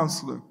wonderful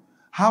counselor,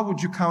 how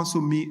would you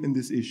counsel me in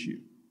this issue?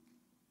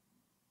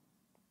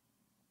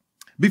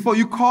 Before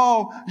you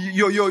call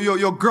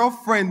your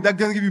girlfriend that's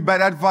going to give you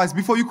bad advice,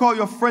 before you call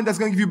your friend that's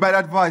going to give you bad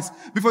advice,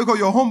 before you call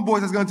your homeboy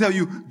that's going to tell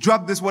you,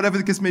 drop this, whatever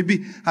the case may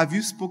be, have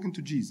you spoken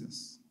to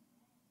Jesus?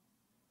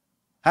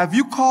 Have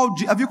you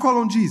called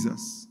on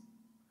Jesus?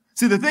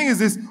 See, the thing is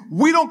this,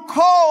 we don't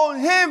call on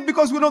him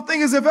because we don't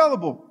think he's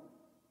available.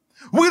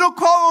 We don't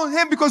call on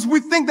him because we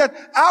think that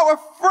our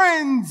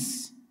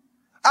friends,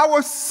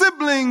 our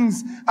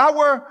siblings,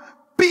 our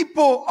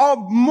people are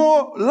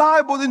more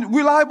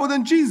reliable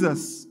than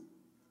Jesus.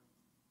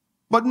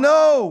 But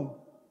no,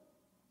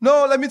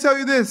 let me tell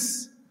you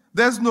this.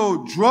 There's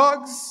no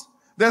drugs.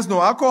 There's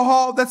no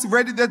alcohol that's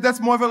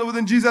more available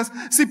than Jesus.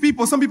 See,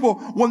 some people,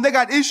 when they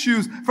got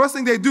issues, first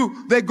thing they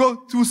do, they go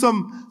to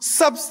some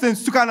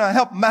substance to kind of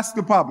help mask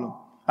the problem.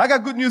 I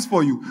got good news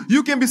for you.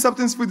 You can be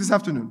substance free this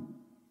afternoon.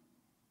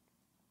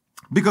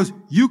 Because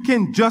you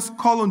can just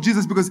call on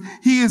Jesus because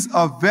he is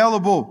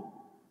available.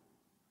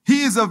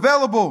 He is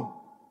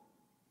available.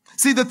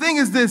 See, the thing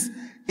is this,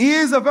 he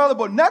is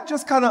available, not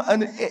just kind of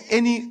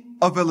any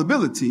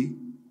availability,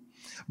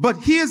 but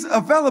he is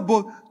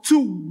available to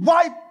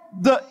wipe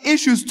the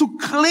issues, to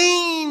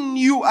clean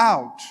you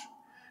out.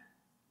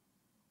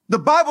 The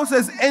Bible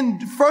says in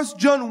 1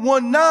 John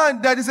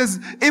 1:9 that it says,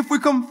 if we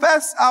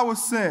confess our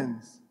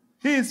sins,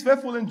 he is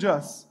faithful and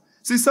just.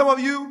 See, some of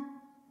you,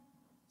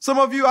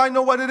 I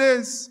know what it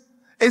is.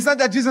 It's not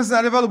that Jesus is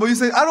not available. You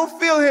say, I don't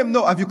feel him.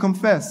 No, have you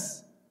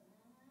confessed?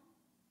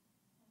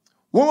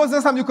 When was the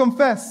last time you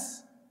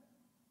confessed?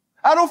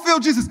 I don't feel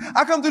Jesus.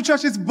 I come to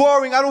church, it's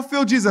boring. I don't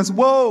feel Jesus.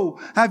 Whoa,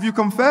 have you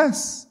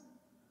confessed?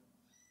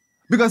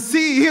 Because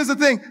see, here's the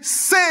thing.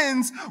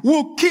 Sins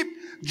will be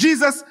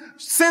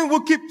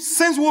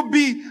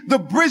the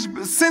bridge.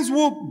 Sins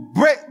will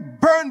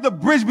burn the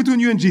bridge between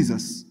you and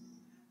Jesus.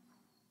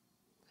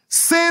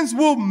 Sins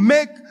will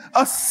make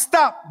a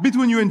stop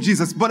between you and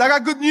Jesus. But I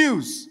got good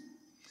news.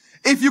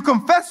 If you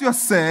confess your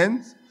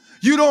sins,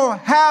 you don't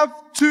have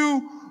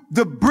to,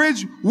 the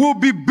bridge will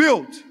be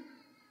built.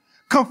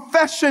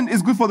 Confession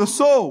is good for the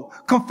soul.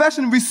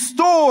 Confession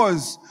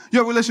restores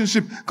your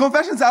relationship.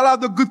 Confessions allow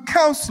the good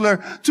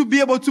counselor to be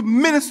able to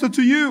minister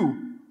to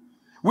you.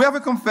 We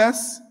haven't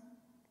confessed.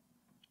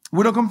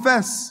 We don't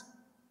confess.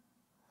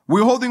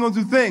 We're holding on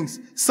to things.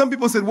 Some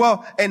people said,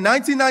 well, in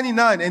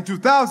 1999 and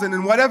 2000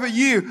 and whatever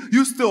year,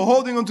 you're still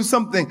holding on to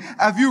something.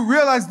 Have you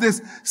realized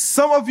this?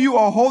 Some of you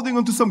are holding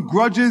on to some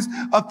grudges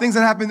of things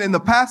that happened in the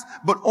past,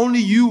 but only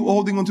you are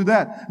holding on to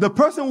that. The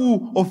person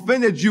who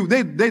offended you,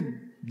 they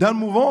done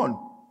move on.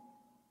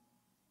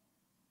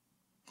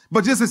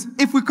 But just as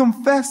if we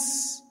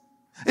confess,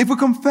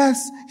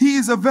 he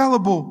is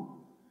available.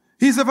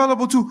 He's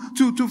available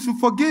to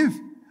forgive.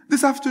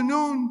 This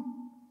afternoon,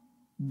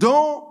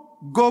 don't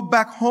go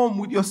back home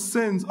with your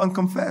sins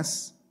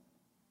unconfessed.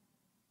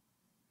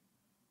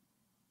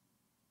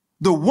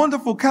 The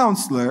wonderful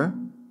counselor,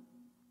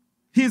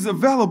 he is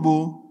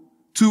available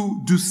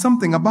to do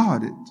something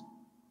about it.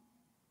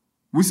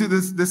 We see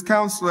this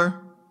counselor.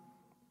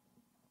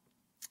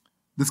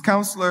 This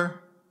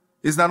counselor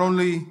is not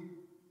only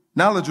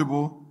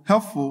knowledgeable,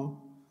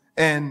 helpful,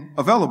 and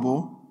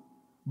available,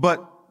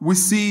 but we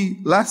see,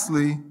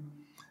 lastly,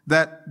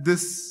 that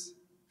this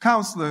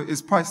counselor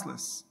is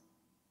priceless.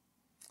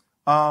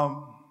 I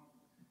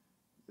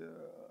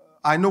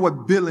know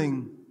what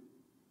billing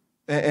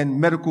and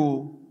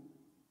medical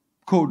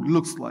code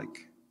looks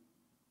like.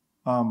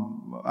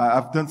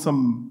 I've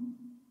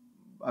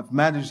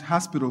managed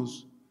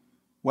hospitals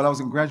while I was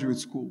in graduate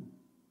school.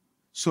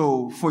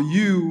 So for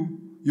you,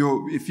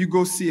 if you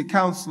go see a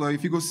counselor,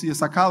 if you go see a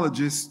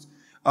psychologist,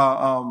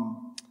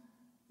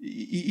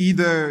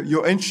 either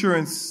your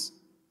insurance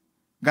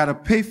got to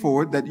pay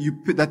for it,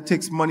 that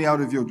takes money out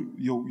of your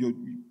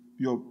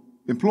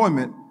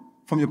employment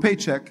from your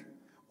paycheck,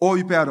 or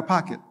you pay out of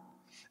pocket.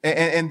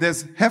 And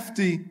there's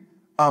hefty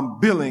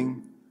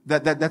billing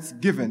that's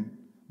given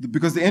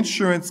because the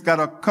insurance got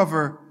to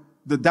cover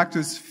the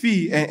doctor's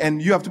fee,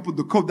 and you have to put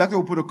the code. Doctor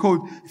will put a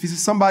code. If you see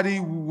somebody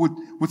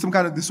with some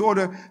kind of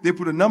disorder, they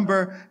put a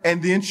number,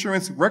 and the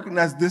insurance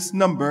recognizes this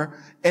number,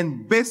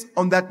 and based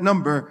on that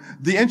number,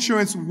 the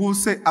insurance will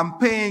say, I'm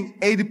paying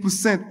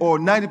 80% or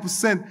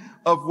 90%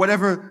 of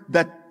whatever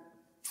that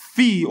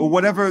fee or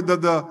whatever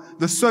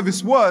the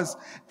service was.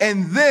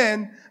 And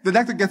then the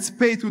doctor gets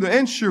paid through the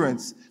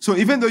insurance. So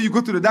even though you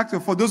go to the doctor,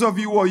 for those of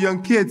you who are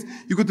young kids,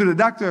 you go to the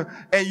doctor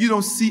and you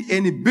don't see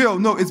any bill.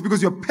 No, it's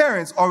because your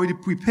parents already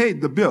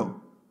prepaid the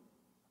bill.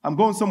 I'm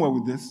going somewhere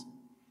with this.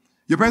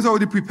 Your parents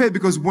already prepaid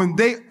because when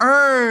they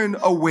earn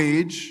a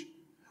wage,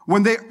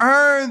 when they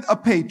earn a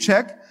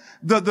paycheck,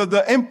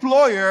 the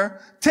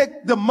employer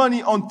take the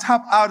money on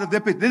top out of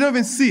their pay. They don't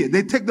even see it.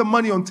 They take the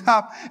money on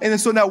top. And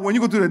so now when you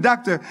go to the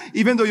doctor,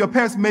 even though your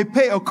parents may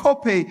pay a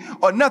copay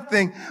or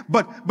nothing,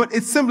 but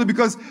it's simply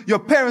because your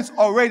parents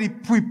already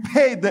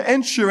prepaid the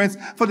insurance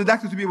for the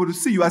doctor to be able to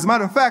see you. As a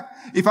matter of fact,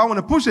 if I want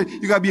to push it,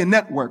 you gotta be a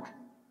network.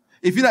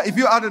 If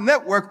you're out of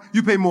network,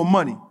 you pay more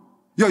money.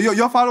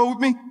 Y'all follow with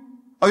me?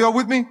 Are y'all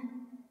with me?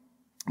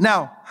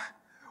 Now,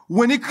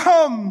 when it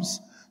comes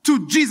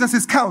to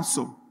Jesus'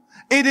 counsel,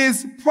 it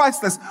is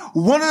priceless.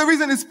 One of the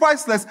reasons it's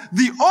priceless,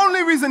 the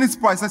only reason it's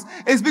priceless,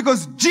 is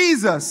because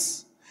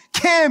Jesus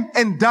came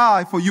and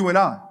died for you and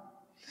I.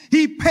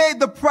 He paid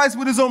the price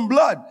with his own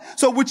blood.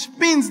 So which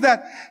means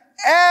that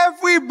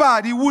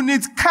everybody who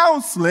needs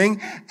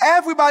counseling,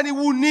 everybody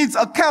who needs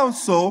a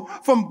counsel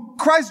from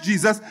Christ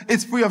Jesus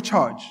is free of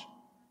charge.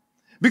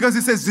 Because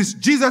it says this,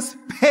 Jesus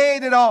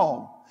paid it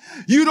all.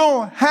 You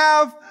don't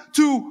have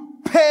to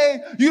pay.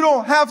 You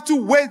don't have to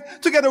wait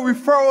to get a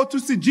referral to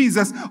see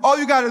Jesus. All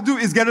you got to do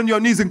is get on your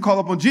knees and call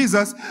upon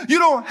Jesus. You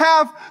don't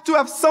have to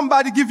have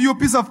somebody give you a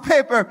piece of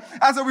paper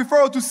as a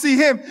referral to see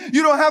him.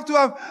 You don't have to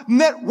have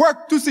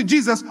network to see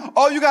Jesus.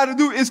 All you got to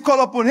do is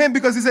call upon him,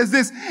 because he says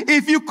this,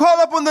 if you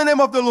call upon the name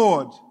of the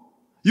Lord,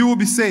 you will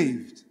be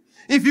saved.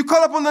 If you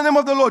call upon the name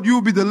of the Lord, you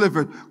will be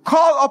delivered.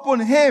 Call upon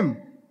him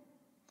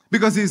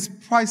because he's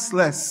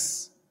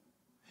priceless.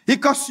 It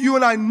costs you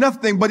and I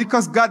nothing, but it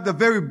costs God the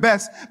very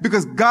best,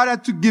 because God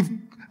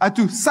had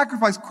to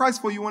sacrifice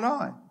Christ for you and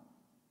I.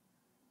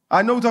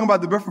 I know we're talking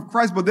about the birth of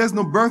Christ, but there's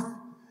no birth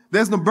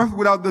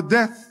without the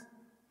death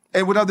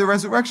and without the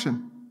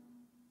resurrection.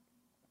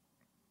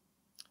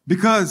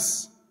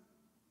 Because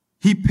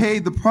he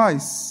paid the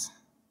price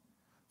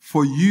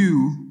for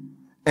you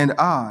and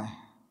I.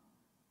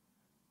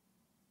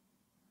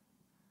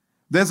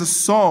 There's a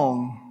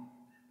song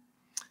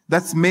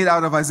that's made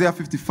out of Isaiah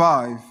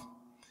 55.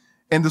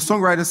 And the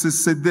songwriter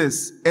said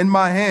this, in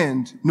my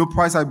hand, no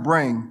price I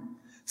bring.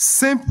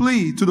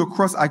 Simply to the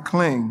cross I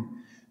cling.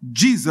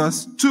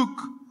 Jesus took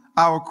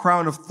our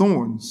crown of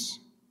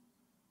thorns.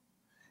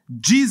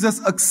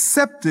 Jesus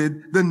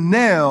accepted the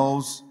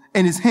nails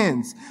in his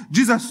hands.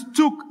 Jesus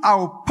took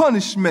our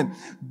punishment.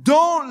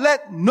 Don't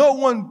let no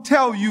one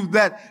tell you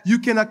that you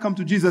cannot come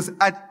to Jesus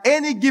at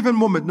any given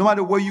moment, no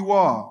matter where you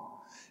are.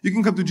 You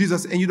can come to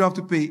Jesus and you don't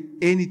have to pay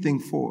anything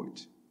for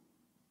it.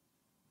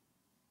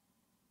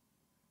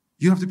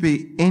 You don't have to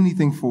pay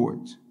anything for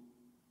it.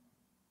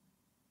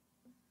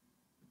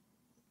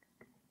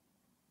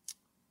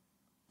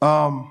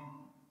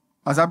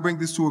 As I bring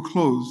this to a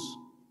close,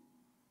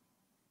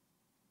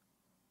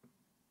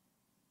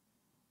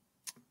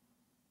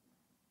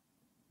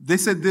 they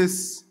said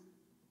this,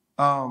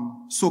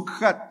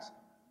 Socrates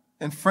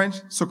in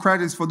French,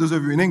 Socrates for those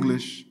of you in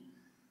English,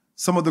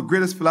 some of the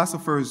greatest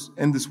philosophers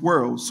in this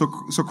world.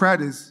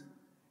 Socrates,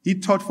 he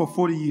taught for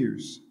 40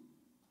 years.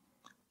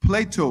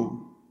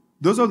 Plato,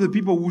 those are the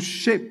people who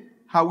shape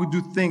how we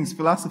do things,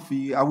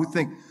 philosophy, how we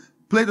think.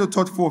 Plato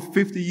taught for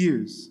 50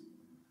 years.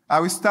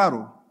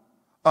 Aristotle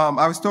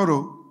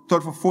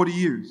taught for 40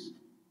 years.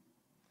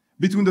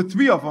 Between the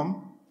three of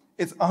them,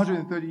 it's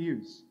 130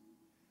 years.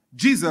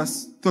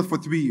 Jesus taught for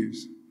 3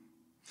 years.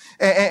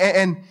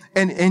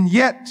 And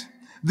yet,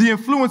 the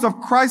influence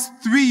of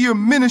Christ's 3-year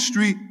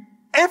ministry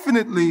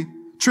infinitely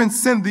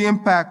transcends the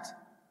impact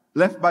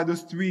left by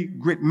those 3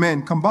 great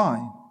men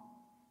combined.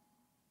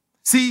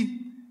 See,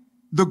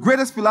 the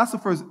greatest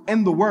philosophers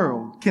in the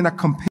world cannot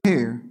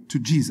compare to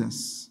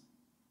Jesus.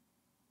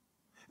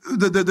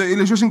 The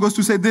illustration goes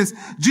to say this,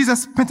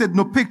 Jesus painted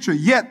no picture,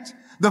 yet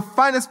the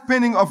finest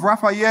painting of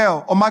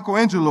Raphael or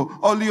Michelangelo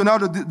or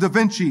Leonardo da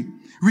Vinci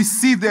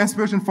received their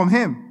inspiration from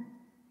him.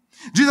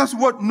 Jesus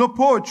wrote no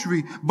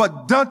poetry,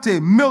 but Dante,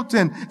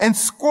 Milton, and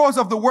scores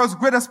of the world's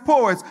greatest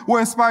poets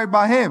were inspired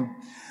by him.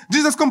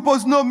 Jesus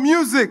composed no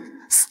music.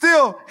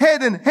 Still,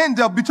 Haydn,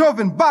 Handel,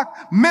 Beethoven, Bach,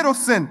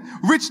 Mendelssohn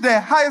reached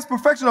their highest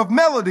perfection of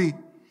melody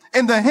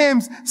in the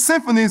hymns,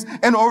 symphonies,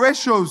 and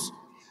oratorios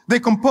they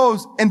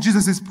composed in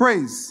Jesus'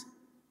 praise.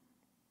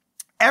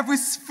 Every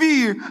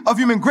sphere of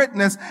human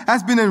greatness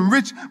has been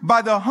enriched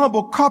by the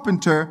humble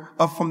carpenter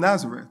from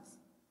Nazareth.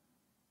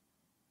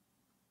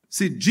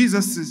 See,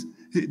 Jesus'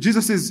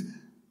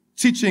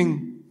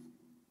 teaching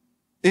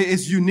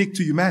is unique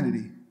to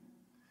humanity.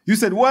 You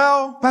said,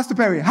 well, Pastor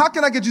Perry, how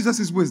can I get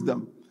Jesus'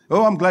 wisdom?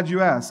 Oh, I'm glad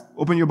you asked.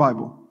 Open your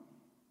Bible.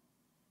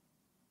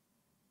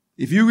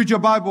 If you read your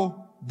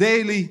Bible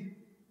daily,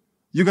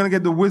 you're going to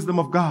get the wisdom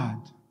of God.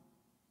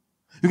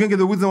 You're going to get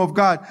the wisdom of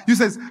God. You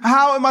says,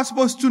 how am I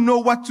supposed to know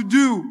what to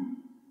do?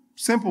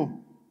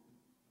 Simple.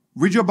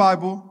 Read your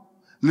Bible.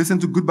 Listen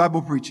to good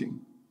Bible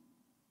preaching.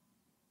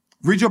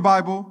 Read your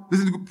Bible.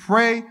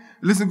 Pray.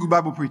 Listen to good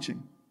Bible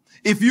preaching.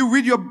 If you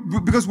read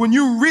because when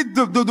you read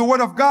the word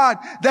of God,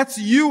 that's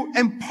you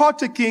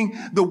imparting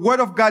the word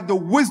of God, the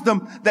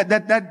wisdom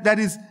that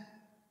is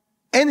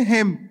in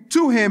him,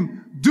 to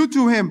him, due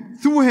to him,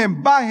 through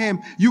him, by him,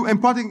 you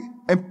imparting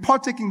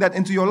that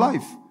into your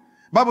life.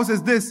 Bible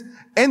says this,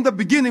 in the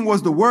beginning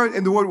was the word,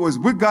 and the word was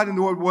with God, and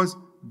the word was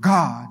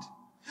God.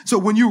 So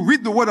when you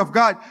read the word of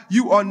God,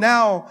 you are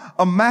now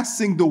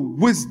amassing the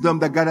wisdom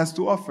that God has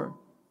to offer.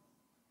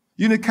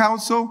 You need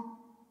counsel.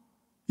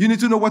 You need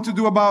to know what to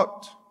do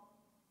about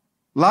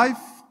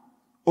life.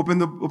 Open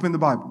the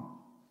Bible.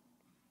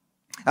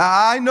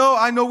 I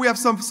know we have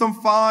some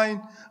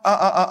fine,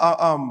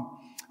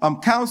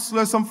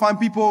 counselors, some fine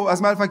people. As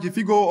a matter of fact, if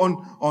you go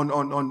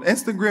on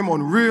Instagram,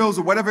 on Reels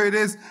or whatever it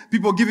is,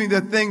 people giving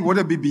their thing,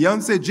 whether it be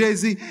Beyonce,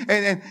 Jay-Z,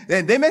 and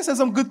they may say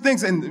some good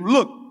things. And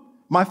look,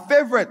 my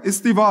favorite is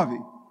Steve Harvey.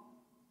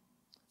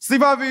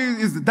 Steve Harvey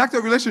is the doctor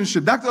of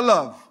relationship, Dr.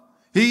 Love.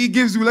 He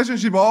gives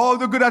relationship all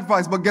the good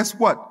advice, but guess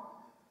what?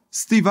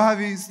 Steve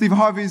Harvey's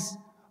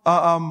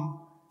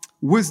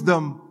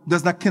wisdom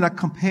cannot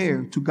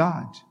compare to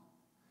God.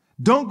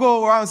 Don't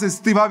go around and say,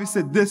 Steve Harvey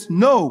said this.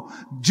 No.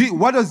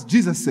 What does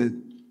Jesus say?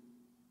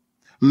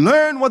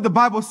 Learn what the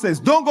Bible says.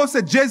 Don't go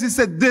say Jay-Z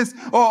said this,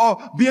 or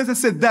Beyonce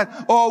said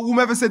that, or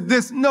whomever said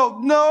this.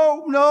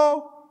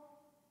 No.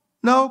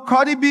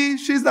 Cardi B,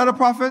 she's not a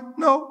prophet.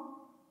 No.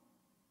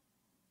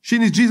 She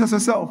needs Jesus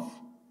herself.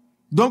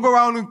 Don't go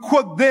around and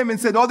quote them and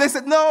say, oh, they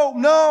said,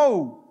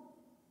 no.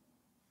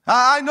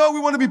 I know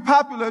we want to be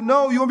popular.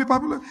 No, you want to be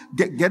popular?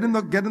 Get in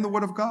the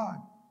Word of God.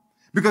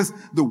 Because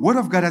the Word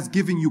of God has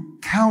given you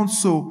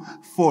counsel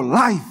for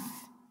life.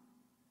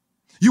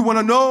 You want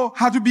to know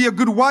how to be a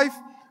good wife?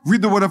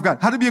 Read the Word of God.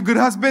 How to be a good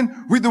husband?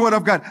 Read the Word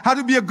of God. How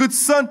to be a good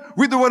son?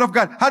 Read the Word of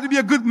God. How to be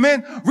a good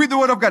man? Read the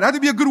Word of God. How to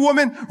be a good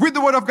woman? Read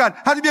the Word of God.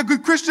 How to be a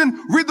good Christian?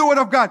 Read the Word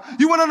of God.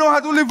 You want to know how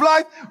to live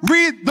life?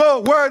 Read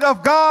the Word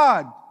of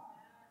God.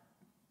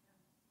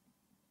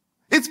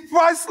 It's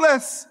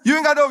priceless.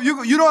 You don't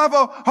have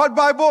a hard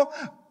Bible?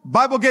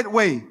 Bible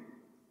Gateway.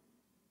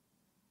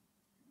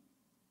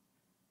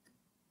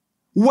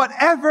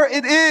 Whatever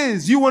it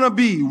is you want to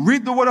be,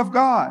 read the Word of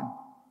God.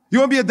 You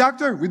want to be a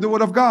doctor? Read the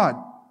Word of God.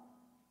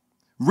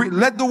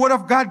 Let the Word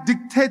of God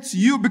dictate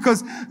you,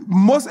 because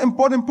most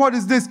important part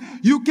is this.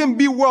 You can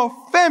be world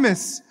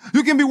famous.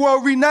 You can be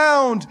world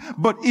renowned.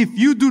 But if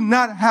you do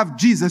not have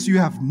Jesus, you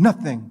have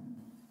nothing.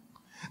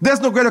 There's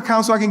no greater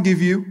counsel I can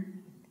give you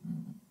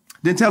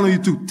than telling you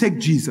to take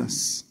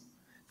Jesus.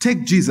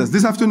 Take Jesus.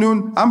 This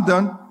afternoon, I'm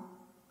done.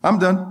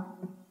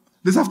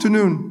 This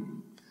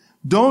afternoon,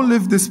 don't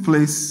leave this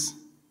place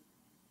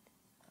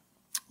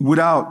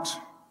without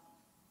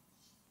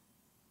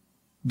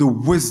the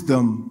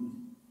wisdom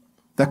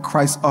that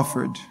Christ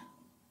offered.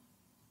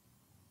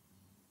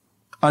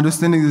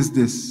 Understanding is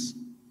this.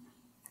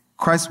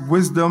 Christ's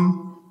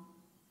wisdom,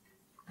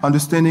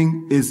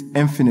 understanding is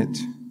infinite.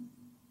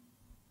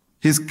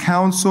 His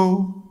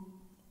counsel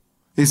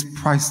is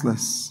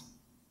priceless.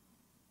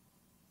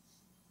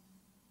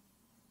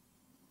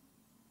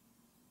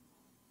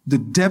 The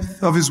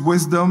depth of his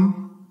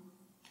wisdom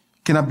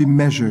cannot be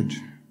measured.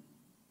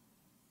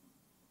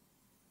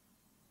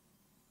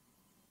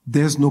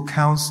 There's no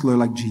counselor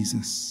like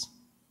Jesus.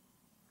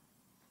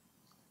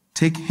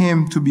 Take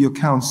him to be your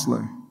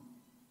counselor.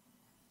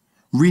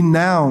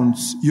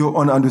 Renounce your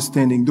own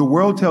understanding. The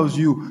world tells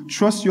you,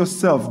 trust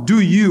yourself, do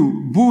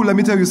you. Boo, let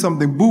me tell you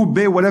something. Boo,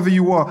 bae, whatever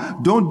you are.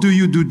 Don't do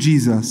you, do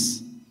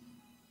Jesus.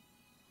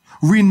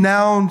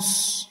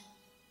 Renounce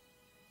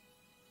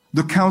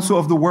the counsel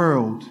of the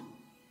world,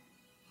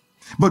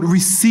 but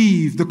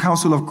receive the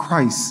counsel of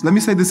Christ. Let me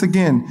say this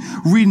again.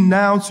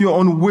 Renounce your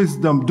own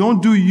wisdom.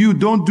 Don't do you,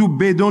 don't do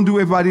bae, don't do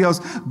everybody else.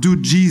 Do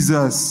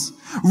Jesus.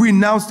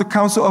 Renounce the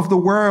counsel of the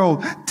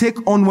world.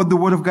 Take on what the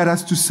Word of God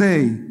has to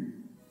say.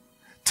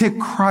 Take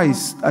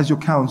Christ as your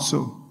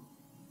counsel.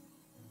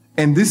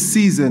 And this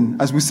season,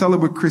 as we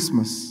celebrate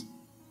Christmas,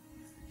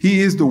 he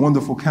is the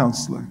wonderful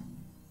counselor.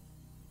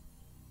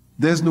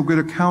 There's no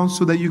greater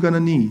counsel that you're going to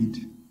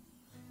need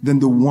than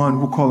the one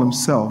who called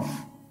himself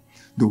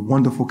the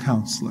wonderful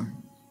counselor.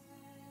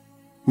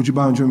 Would you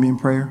bow and join me in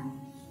prayer?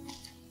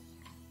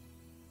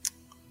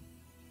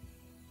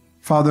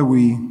 Father,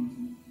 we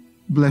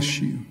bless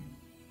you.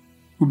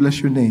 We bless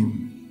your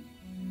name.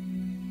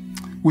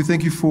 We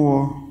thank you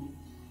for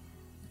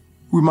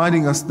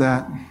reminding us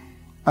that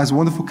as a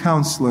wonderful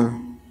counselor,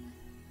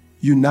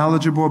 you're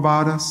knowledgeable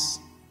about us,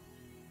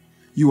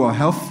 you are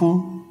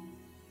helpful,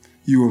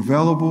 you are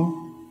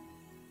available,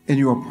 and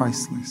you are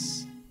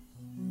priceless.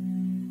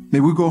 May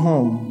we go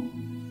home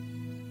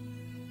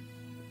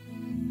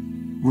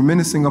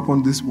reminiscing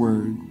upon this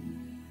word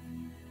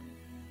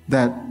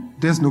that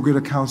there's no greater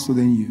counselor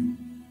than you.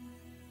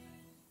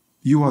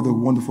 You are the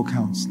wonderful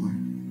counselor.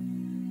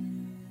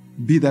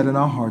 Be that in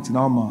our hearts, in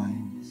our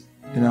minds,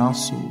 in our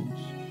souls.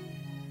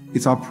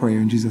 It's our prayer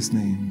in Jesus'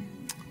 name.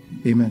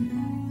 Amen.